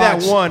gotta can be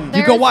watch. that one.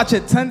 You can watch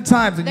it 10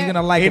 times and you're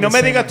gonna like Hey, it. no the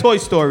me same diga way. Toy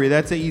Story.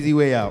 That's an easy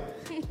way out.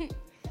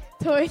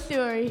 Toy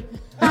Story.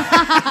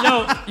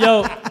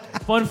 Yo,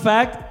 fun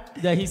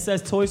fact that he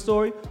says Toy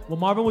Story. When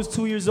Marvin was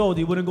 2 years old,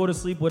 he wouldn't go to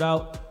sleep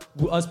without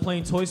us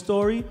playing Toy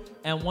Story.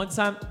 And one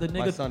time, the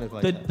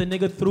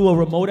nigga threw a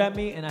remote at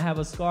me, and I have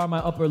a scar on my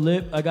upper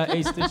lip. I got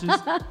 8 stitches.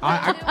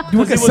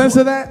 We can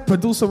censor that,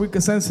 producer. We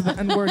can censor the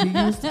N-word he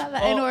used.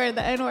 The N-word,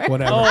 the N-word.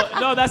 Whatever. Oh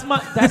no, that's my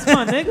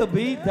nigga,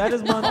 B. That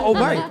is my nigga.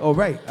 Oh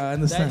right. I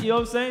understand. You know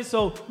what I'm saying?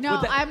 So No,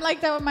 with that- I'm like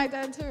that with my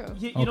dad too.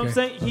 you know what I'm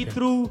saying? He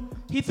threw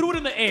it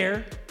in the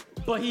air,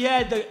 but he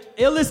had the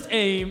illest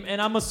aim,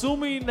 and I'm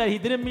assuming that he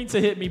didn't mean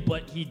to hit me,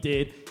 but he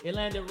did. It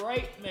landed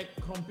right. Me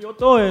rompió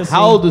todo eso.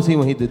 How old was he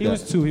when he did that?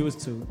 He was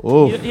two.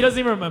 Oof. He doesn't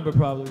even remember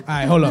probably. All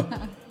right, hold up.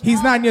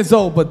 He's 9 years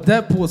old, but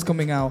Deadpool is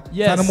coming out.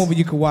 Yes. It's not a movie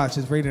you can watch.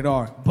 It's rated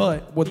R.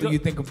 But what do you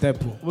think of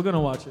Deadpool? We're gonna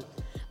watch it.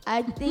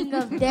 I think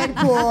of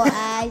Deadpool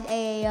as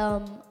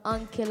a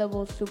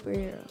unkillable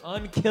superhero.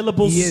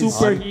 Unkillable He is.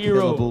 superhero.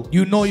 Unkillable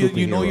You know your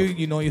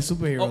superhero.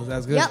 superheroes.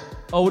 That's good. Yep.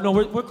 Oh no,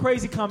 we're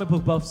crazy comic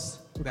book buffs.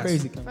 We're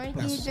crazy.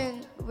 Frankie's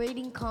been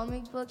reading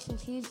comic books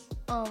since he's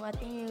I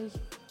think he was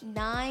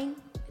 9.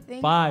 I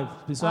think. 5.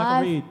 So I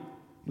can read.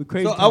 We're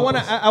crazy. So I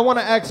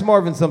wanna ask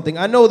Marvin something.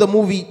 I know the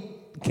movie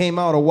came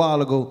out a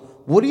while ago.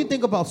 What do you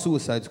think about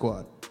Suicide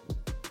Squad?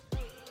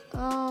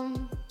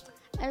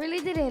 I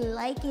really didn't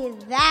like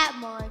it that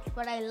much,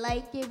 but I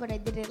liked it, but I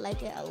didn't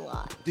like it a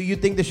lot. Do you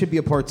think there should be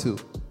a part 2?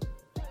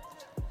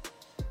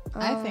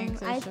 I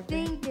think I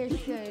think there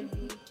should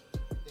be.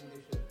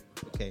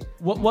 Okay.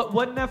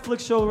 What Netflix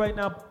show right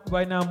now,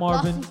 Marvin?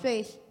 Lost in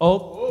Space.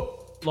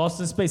 Oh,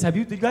 Lost in Space. Have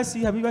you guys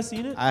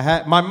seen it? I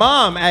had my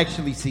mom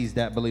actually sees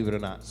that, believe it or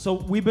not. So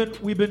we've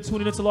been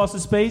tuning into Lost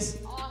in Space.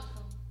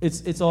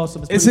 It's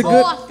awesome. Is it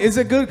good? Is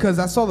it good? Because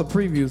I saw the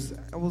previews.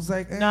 I was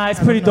like, Nah, it's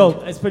pretty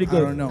dope. It's pretty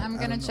good. I don't know. I'm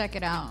gonna check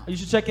it out. You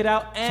should check it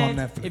out. And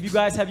on Netflix. if you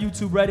guys have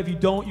YouTube Red, if you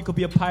don't, you could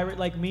be a pirate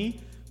like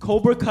me.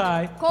 Cobra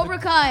Kai. Cobra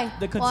Kai.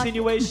 The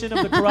continuation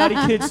of the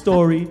Karate Kid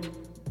story.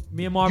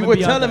 Me and Marvin. You were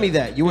be on telling me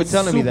that. You were It's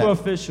telling me that. Super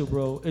official,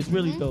 bro. It's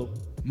really dope.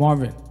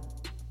 Marvin,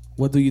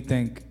 what do you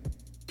think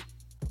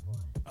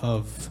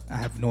of? I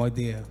have no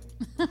idea.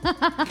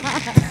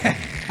 I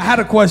had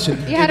a question.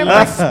 He had a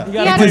brain fart.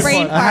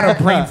 I had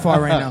a brain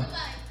fart right now.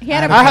 He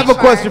had a I have a brain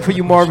question fart. for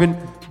you, Marvin.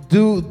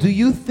 Do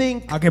you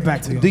think? I'll get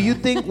back to you. Do you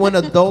think when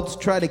adults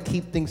try to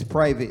keep things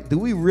private, do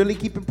we really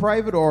keep it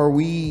private, or are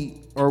we?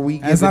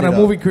 That's not a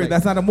movie, Chris.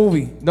 That's not a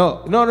movie.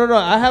 No.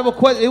 I have a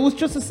question. It was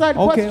just a side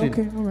question.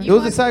 Okay, all right. It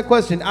was a side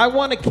question. I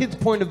want a kid's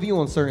point of view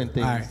on certain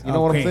things. All right, you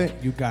know what I'm okay, saying?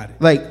 you got it.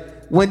 Like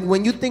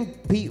when you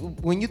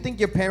think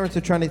your parents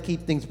are trying to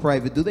keep things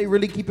private, do they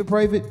really keep it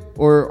private,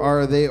 or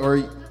are they? Or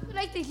I feel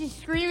like they just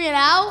scream it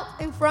out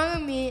in front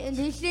of me, and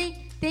they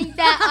think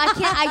that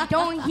I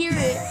don't hear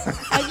it.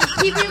 I just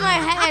keep it in my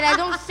head. I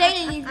don't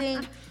say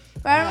anything,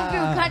 but I don't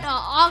feel kind of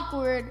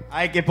awkward.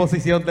 Ay, qué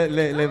posición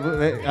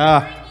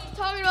He's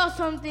talking about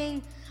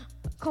something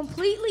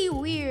completely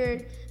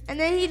weird, and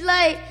then he's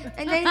like,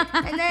 and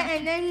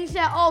then he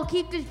said, "Oh,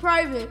 keep this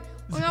private."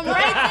 When I'm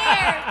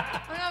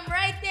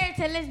right there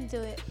to listen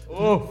to it.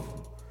 Oh.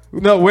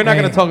 No, we're not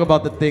going to talk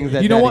about the things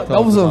that. You know Daddy what? That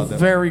talks was a about them.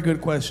 very good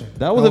question.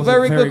 That was a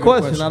very good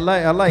question. I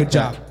like Good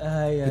job.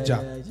 that. Good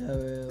job.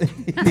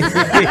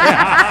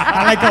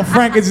 I like how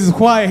Frank is just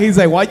quiet. He's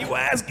like, "Why you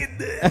asking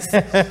this?"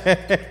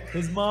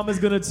 His mom is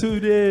gonna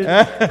tune in.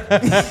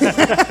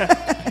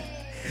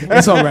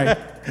 It's all right.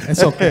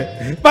 It's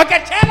okay.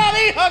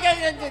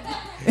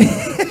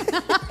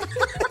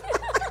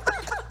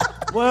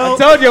 Well, I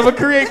told you I'm gonna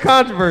create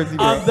controversy.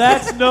 Bro. On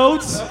that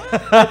note,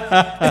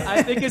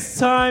 I think it's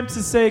time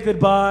to say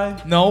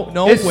goodbye. No,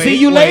 It's wait. see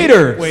you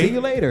later. Wait. See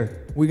you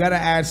later. We gotta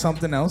add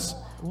something else.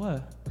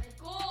 What?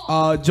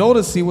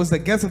 Jodeci was the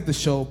guest of the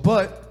show,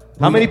 but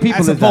How many people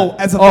as a is vote?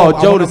 that? As a Oh, vote,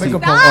 I wanna Jodeci. make a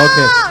vote.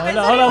 Okay.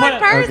 Hold on.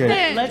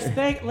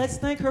 person. Let's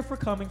thank her for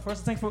coming.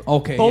 First, thank for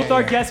Okay, both yeah,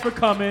 our yeah. guests for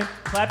coming.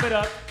 Clap it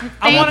up.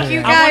 Thank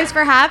you guys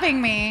for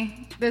having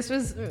me. This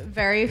was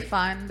very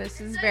fun. This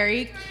is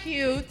very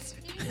cute.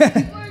 He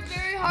worked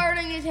very hard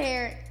on his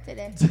hair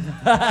today.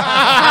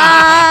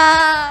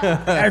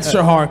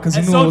 Extra hard because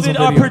he And knew it so was a did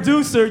our video.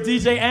 producer,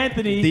 DJ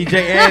Anthony. DJ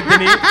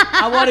Anthony.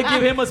 I want to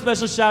give him a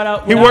special shout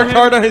out. He Without worked him-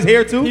 hard on his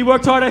hair too. He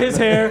worked hard on his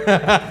hair.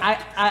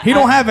 He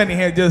don't have any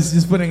hair.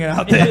 Just putting it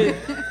out there.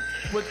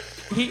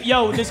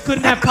 This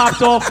couldn't have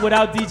popped off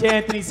without DJ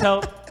Anthony's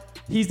help.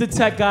 He's the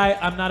tech guy.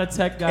 I'm not a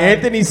tech guy.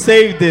 Anthony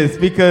saved this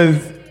because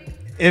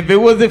if it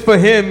wasn't for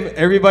him,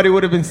 everybody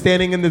would have been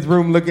standing in this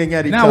room looking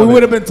at each other. Now we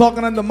would have been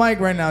talking on the mic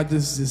right now,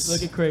 just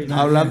looking crazy.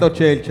 Hablando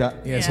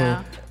chelcha. Yeah.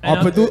 So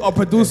our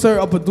producer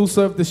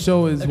of the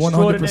show is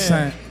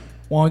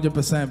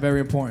 100% very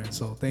important.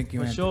 So thank you,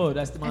 For Anthony. sure,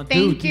 that's my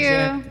Thank dude. you.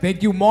 DJ.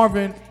 Thank you,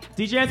 Marvin.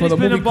 DJ for Anthony's the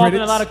been movie involved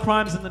in a credits. lot of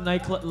crimes in the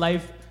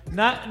nightlife.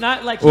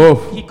 Not like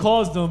Oof. he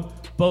caused them,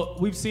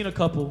 but we've seen a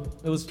couple.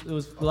 It was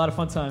a lot of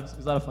fun times. It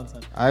was a lot of fun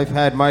times. I've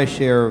had my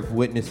share of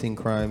witnessing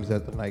crimes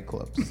at the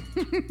nightclubs.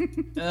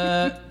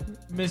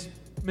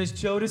 Miss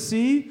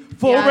Jodeci,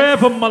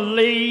 forever my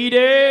lady.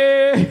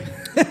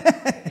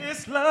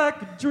 It's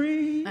like a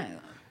dream.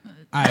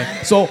 All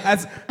right. So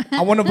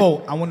I want to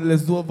vote.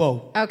 Let's do a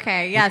vote.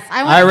 Okay, yes.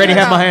 I already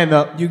have my hand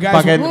up. You guys,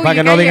 Pa que no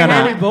digan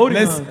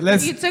nada.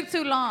 Let's You took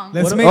too long.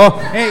 let's What make. about-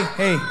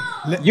 Hey.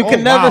 You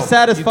can never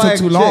satisfy You a took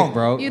too chick, long,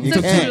 bro. You You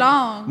took can't. too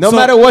long. No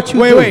matter what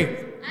you do. Wait.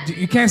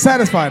 You can't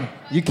satisfy them.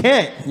 You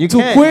can't. You Too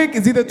can't. quick?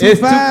 It's either too It's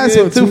fast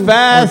it's or too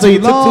fast, or you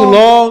took too long.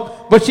 long.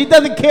 But she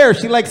doesn't care.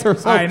 She likes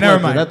herself. All right, never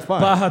pleasure. mind. That's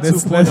fine. Baja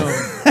Let's-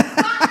 2.0.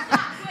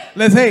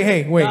 Let's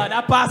wait.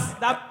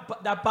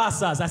 That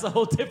pasas. That's a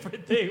whole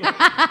different thing.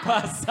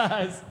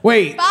 Pasas.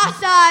 Wait.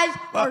 Pasas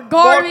are Marvin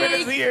garbage.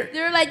 is here.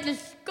 They're like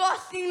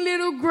disgusting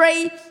little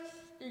grapes.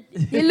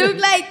 They look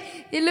like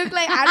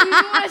I don't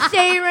even want to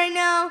say it right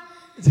now.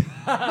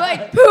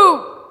 Like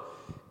poop.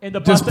 And the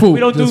Just pasta, poop, we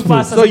don't do just poop.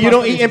 pastas. So you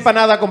don't pastas. eat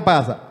empanada con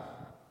pasa.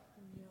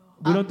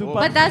 We don't do pastas.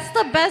 But that's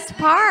the best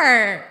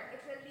part.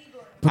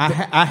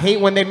 I hate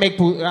when they make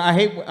I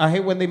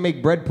hate when they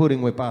make bread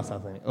pudding with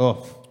pasas.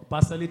 Oh,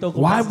 Pastelito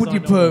con Why pasas would on you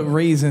them. put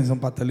raisins on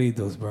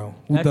pastelitos, bro?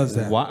 Who That- does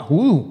that?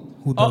 who?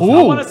 Who does I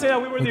that? want to say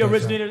that we were Who the does that?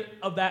 originator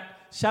of that.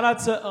 Shout out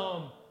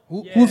to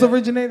Who's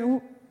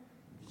originated?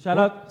 Shout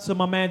out to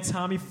my man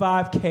Tommy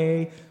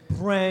 5K,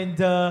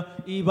 Brenda,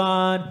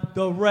 Ivan,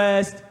 the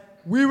rest.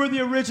 We were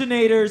the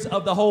originators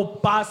of the whole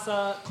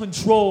Basa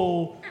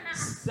control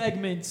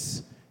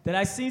segments that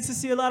I seem to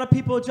see a lot of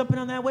people jumping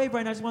on that wave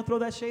right now. I just want to throw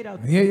that shade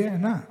out there. Yeah,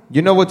 nah.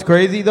 You know what's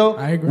crazy though?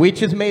 I agree. We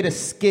just made a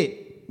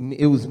skit.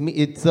 It was me.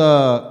 It's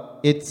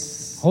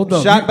Hold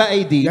up. shot by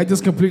AD. I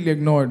just completely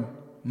ignored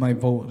my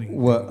voting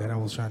What? that I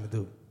was trying to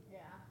do.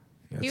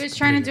 He was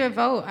trying to do a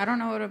vote. I don't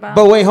know what about.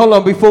 But wait, hold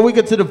on. Before we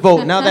get to the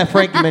vote, now that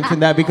Frankie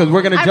mentioned that, because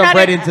we're gonna I'm jump not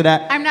right im- into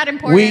that. I'm not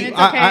important. It's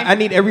okay. I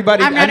need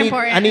everybody. I'm not I need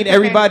important. I need It's okay.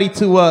 everybody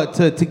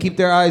to keep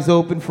their eyes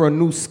open for a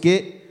new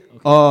skit.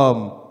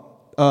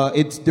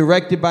 It's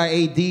directed by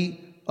AD.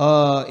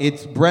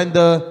 It's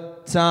Brenda,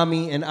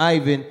 Tommy, and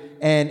Ivan,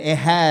 and it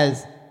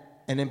has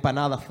an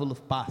empanada full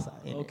of pasa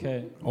in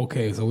it.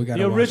 Okay, so we got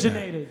The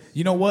originators.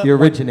 You know what? The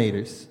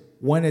originators.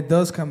 When it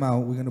does come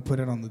out, we're gonna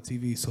put it on the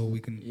TV so we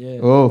can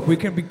Oh. we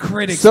can be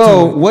critics.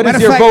 So, to it. what is Matter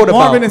your of fact, vote about?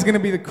 Marvin is gonna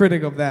be the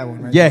critic of that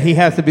one, right? Yeah, he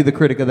has to be the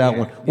critic of that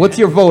one. What's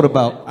your vote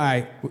about? All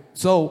right,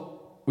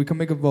 so we can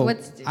make a vote.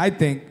 What's- I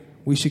think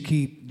we should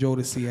keep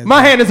Jodeci as.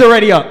 My hand is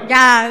already up.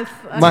 Yes.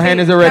 My hand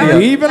is already That up.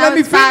 was- Even that let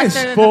me was faster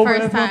finish. than the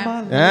first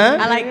time. Huh?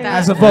 I like that.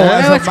 As a vote,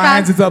 It was my hands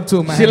fast. is up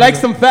too. My She hands likes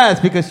is up. them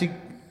fast because she.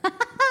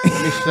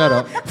 Let me shut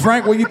up.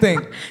 Frank, what you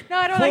think? No,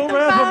 I don't like the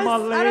Forever, fast. my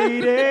I don't-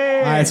 lady.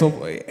 All right, so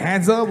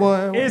hands up,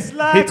 boy. It's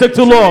like He took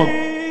too long.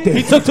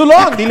 He took too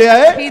long. Dile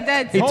a él. He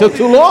did. He took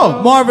too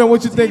long. Marvin,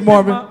 what you think,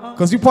 Marvin?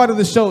 Because you're part of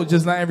the show,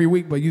 just not every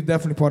week, but you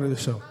definitely part of the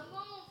show.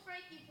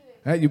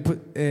 You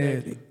put.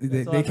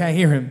 They can't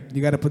hear him.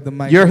 You got to put the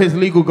mic. You're his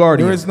legal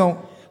guardian. There is no.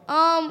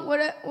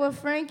 What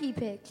Frankie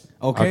picks.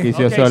 Okay. Aquí sí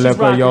eso le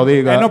fue yo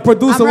diga. And a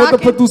producer, I'm what the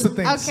rocking. producer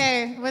thinks.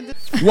 Okay.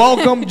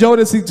 Welcome,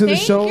 Jodeci, to the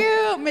Thank show.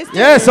 you, Mr.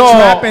 Yes, all.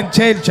 Trap and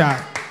Chelcha.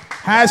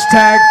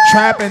 Hashtag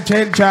Trap and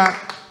Chelcha.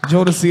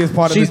 Jodeci is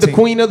part She's of the the team.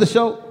 queen of the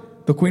show.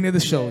 The queen of the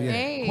show, yeah.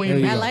 Hey, There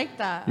you I go. like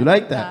that. You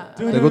like that?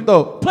 ¿Te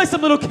gustó? Play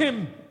some little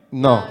Kim.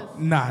 No.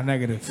 Nah,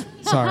 negative.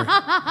 Sorry.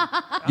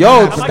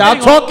 Yo, I stop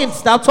getting talking.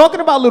 Stop talking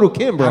about Little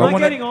Kim, bro. Am I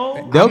getting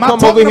old? They'll I'm not come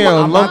over talking here about-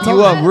 and I'm not lump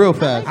you talking- up real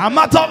fast. I'm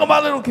not talking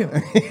about Little Kim.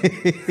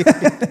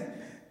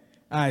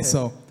 All right,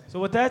 so So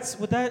with that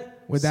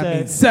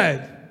being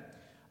said,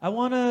 I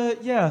wanna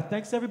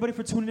thanks to everybody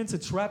for tuning in to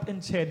Trap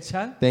and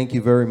Chercha. Thank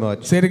you very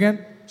much. say it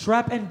again.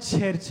 Trap and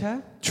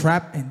Chercha.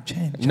 Trap and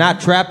Chelcha.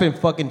 Not trapping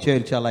fucking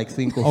Chelcha like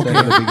Cinco said Okay,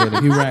 in the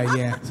beginning. you're right.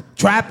 Yeah,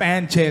 Trap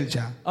and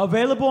Chelcha.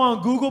 Available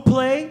on Google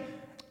Play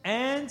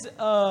and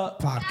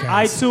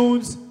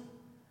iTunes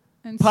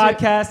And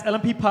podcast,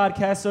 LMP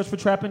podcast. Search for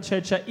Trap and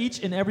Chercha.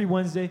 Each and every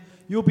Wednesday,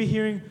 you'll be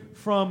hearing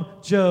from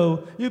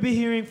Joe. You'll be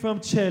hearing from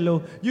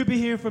Cello. You'll be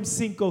hearing from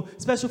Cinco.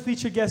 Special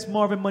feature guest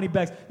Marvin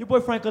Moneybags. Your boy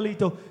Frank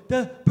Alito.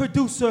 The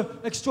producer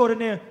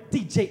extraordinaire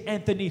DJ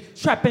Anthony.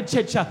 Trap and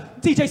Chercha.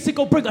 DJ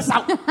Cinco, bring us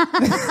out.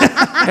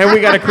 And we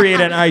got to create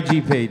an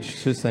IG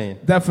page. Just saying.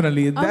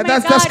 Definitely. my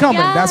That's God,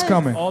 coming. yes. That's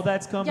coming. All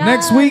that's coming. Yes,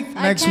 Next week,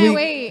 I next can't week.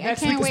 Wait.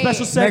 Next I can't week, wait. a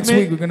special segment. Next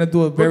week, we're gonna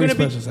do a very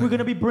special We're segment. going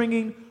to be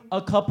bringing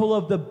a couple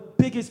of the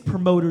biggest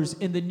promoters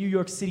in the New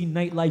York City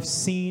nightlife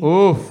scene.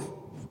 Oof.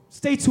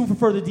 Stay tuned for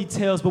further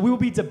details, but we will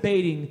be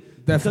debating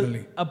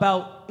Definitely.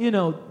 about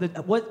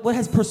what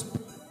has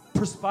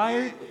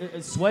perspired,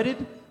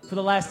 sweated for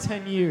the last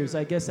 10 years.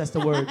 I guess that's the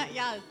word.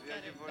 Yeah.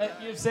 You know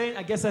what I'm saying?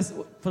 I guess that's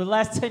for the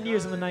last 10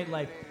 years in the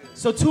nightlife.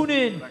 So tune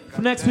in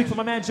for next week for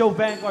my man Joe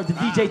Vanguard, the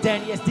DJ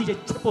Danny S, DJ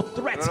Triple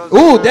Threat.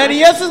 Ooh,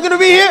 Danny S is gonna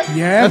be here?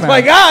 Yeah, that's man.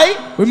 my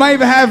guy. We might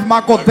even have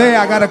Macotea.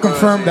 I gotta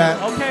confirm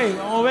that. Okay,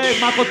 vamos a ver,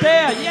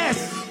 Macotea,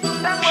 yes.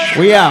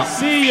 We out.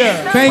 See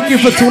ya. Thank you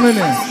for tuning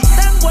in.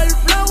 Tengo el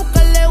flow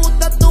que le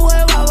gusta a tu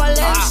jeva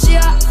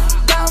Valencia.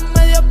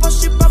 Dame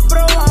depósito pa'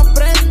 probar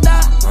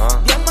prenda.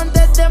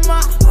 Diamantes de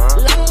más.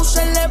 La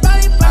musa le va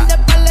y par de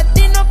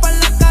palestinos pa'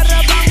 la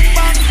cara bam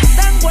bam.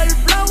 Tengo el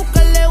flow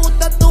que le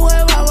gusta a tu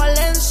jeva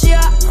Valencia.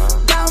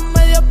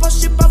 Dame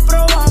depósito pa'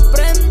 probar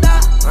prenda.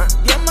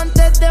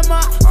 Diamantes de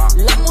más.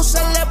 La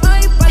musa le va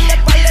y par de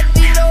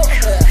palestinos.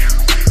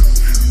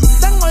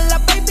 Tengo la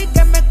baby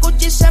que me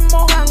escucha y se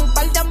mojan.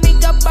 Par de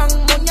amigas van,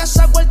 moñas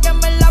a que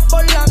me la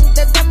volan.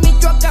 Desde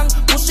Michoacán,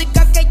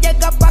 música que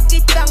llega a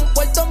Pakistán,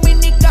 Puerto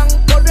Dominicán,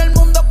 por el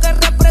mundo que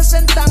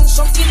representan.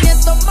 Son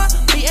 500 más,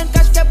 bien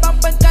cash que van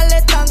pa'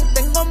 Caletán.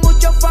 Tengo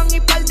muchos fans y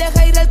par de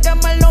haters que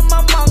me lo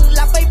maman.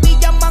 La baby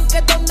llaman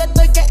que donde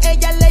estoy que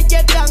ellas le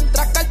llegan.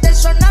 Tras cartel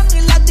sonan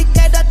y la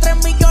disquera 3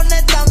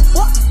 millones dan.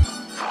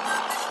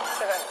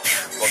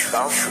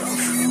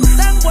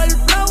 Tengo el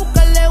flow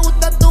que le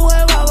gusta a tu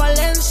jeva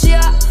Valencia.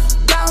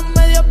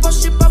 Dame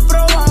depósito pa'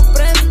 probar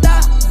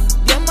prenda.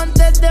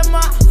 Diamantes de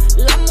más.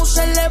 La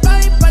musa le va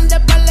y par de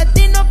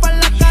palestinos pa'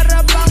 la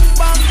cara bam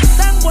bam.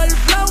 Tengo el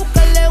flow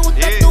que le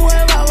gusta a tu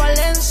jeva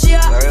Valencia.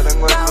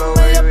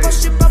 Dame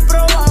depósito pa'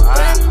 probar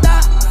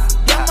prenda.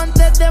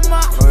 Diamantes de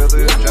más.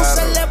 La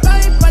musa le va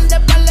y par de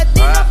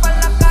palestinos pa'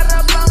 la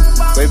cara bam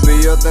bam.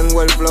 Baby, yo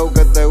tengo el flow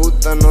que te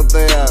gusta, no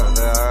te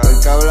haga. El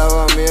que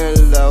hablaba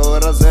mierda,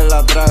 ahora se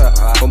la traga.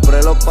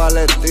 Compré los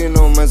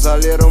palestinos, me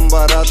salieron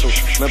baratos.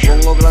 Me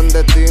pongo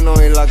clandestino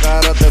y la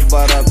cara te es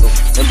barato.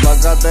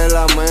 Empácate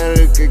la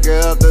merca y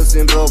quédate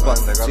sin ropa.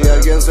 Si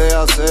alguien se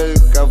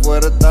acerca,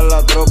 afuera está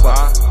la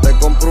tropa. Te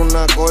compro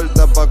una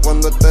corta pa'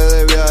 cuando esté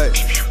de viaje.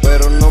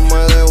 Pero no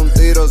me dé un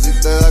tiro si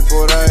te da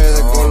coraje.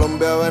 De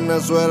Colombia a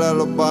Venezuela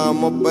los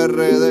bajamos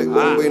PRD.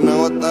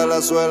 Combinado hasta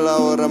la suela,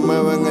 ahora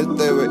me ven el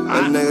TV.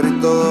 El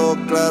negrito de ojos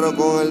claro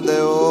con el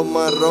de ojos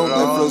marrón.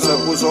 El flow se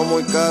puso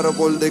muy caro,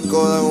 por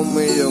disco dan 1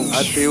 millón.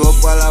 Activo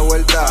pa' la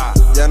vuelta,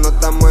 ya no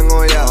estamos en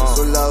olla.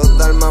 Soldados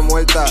de alma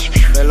muerta,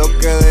 de los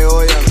que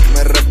degollan.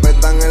 Me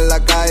respetan en la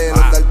calle,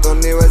 no está alto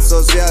nivel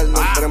social.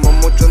 No entremos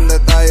mucho en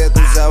detalle,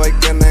 tú sabes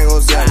que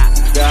negociar.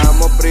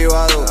 Viajamos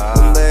privado,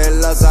 donde es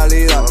la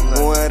salida.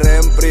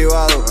 Mujeres en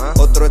privado,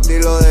 otro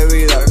estilo de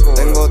vida.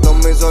 Tengo todos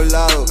mis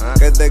soldados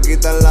que te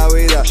quitan la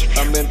vida.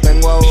 También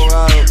tengo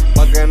abogados,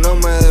 pa' que no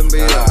me den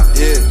vida.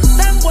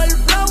 Tengo el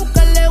flow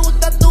que le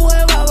gusta a tu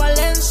jeva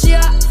Valencia.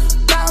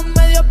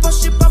 Dame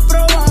depósito pa'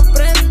 probar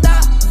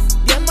prenda.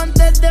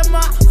 Diamantes de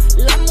más.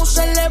 La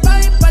musa le va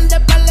y par de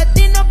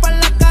palestinos pa'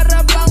 la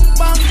cara bam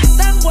bam.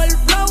 Tengo el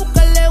flow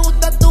que le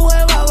gusta a tu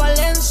jeva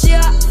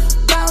Valencia.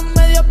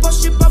 Dame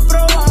depósito pa'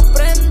 probar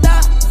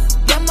prenda.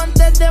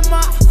 Diamantes de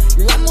más.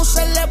 La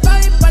musa le va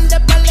y par de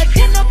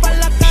palestinos pa'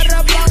 la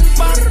cara bam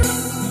bam.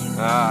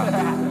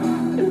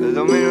 El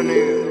dominio,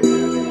 nigga.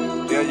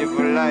 T.I.G.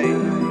 for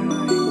life.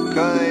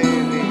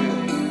 Codeine,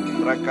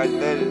 nigga. Tras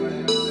cartel.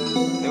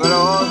 Dímelo,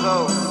 Oso.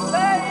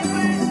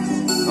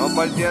 Estamos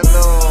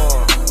partiendo.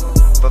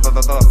 Ta ta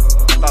ta ta.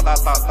 Ta ta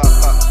ta ta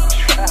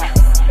ta.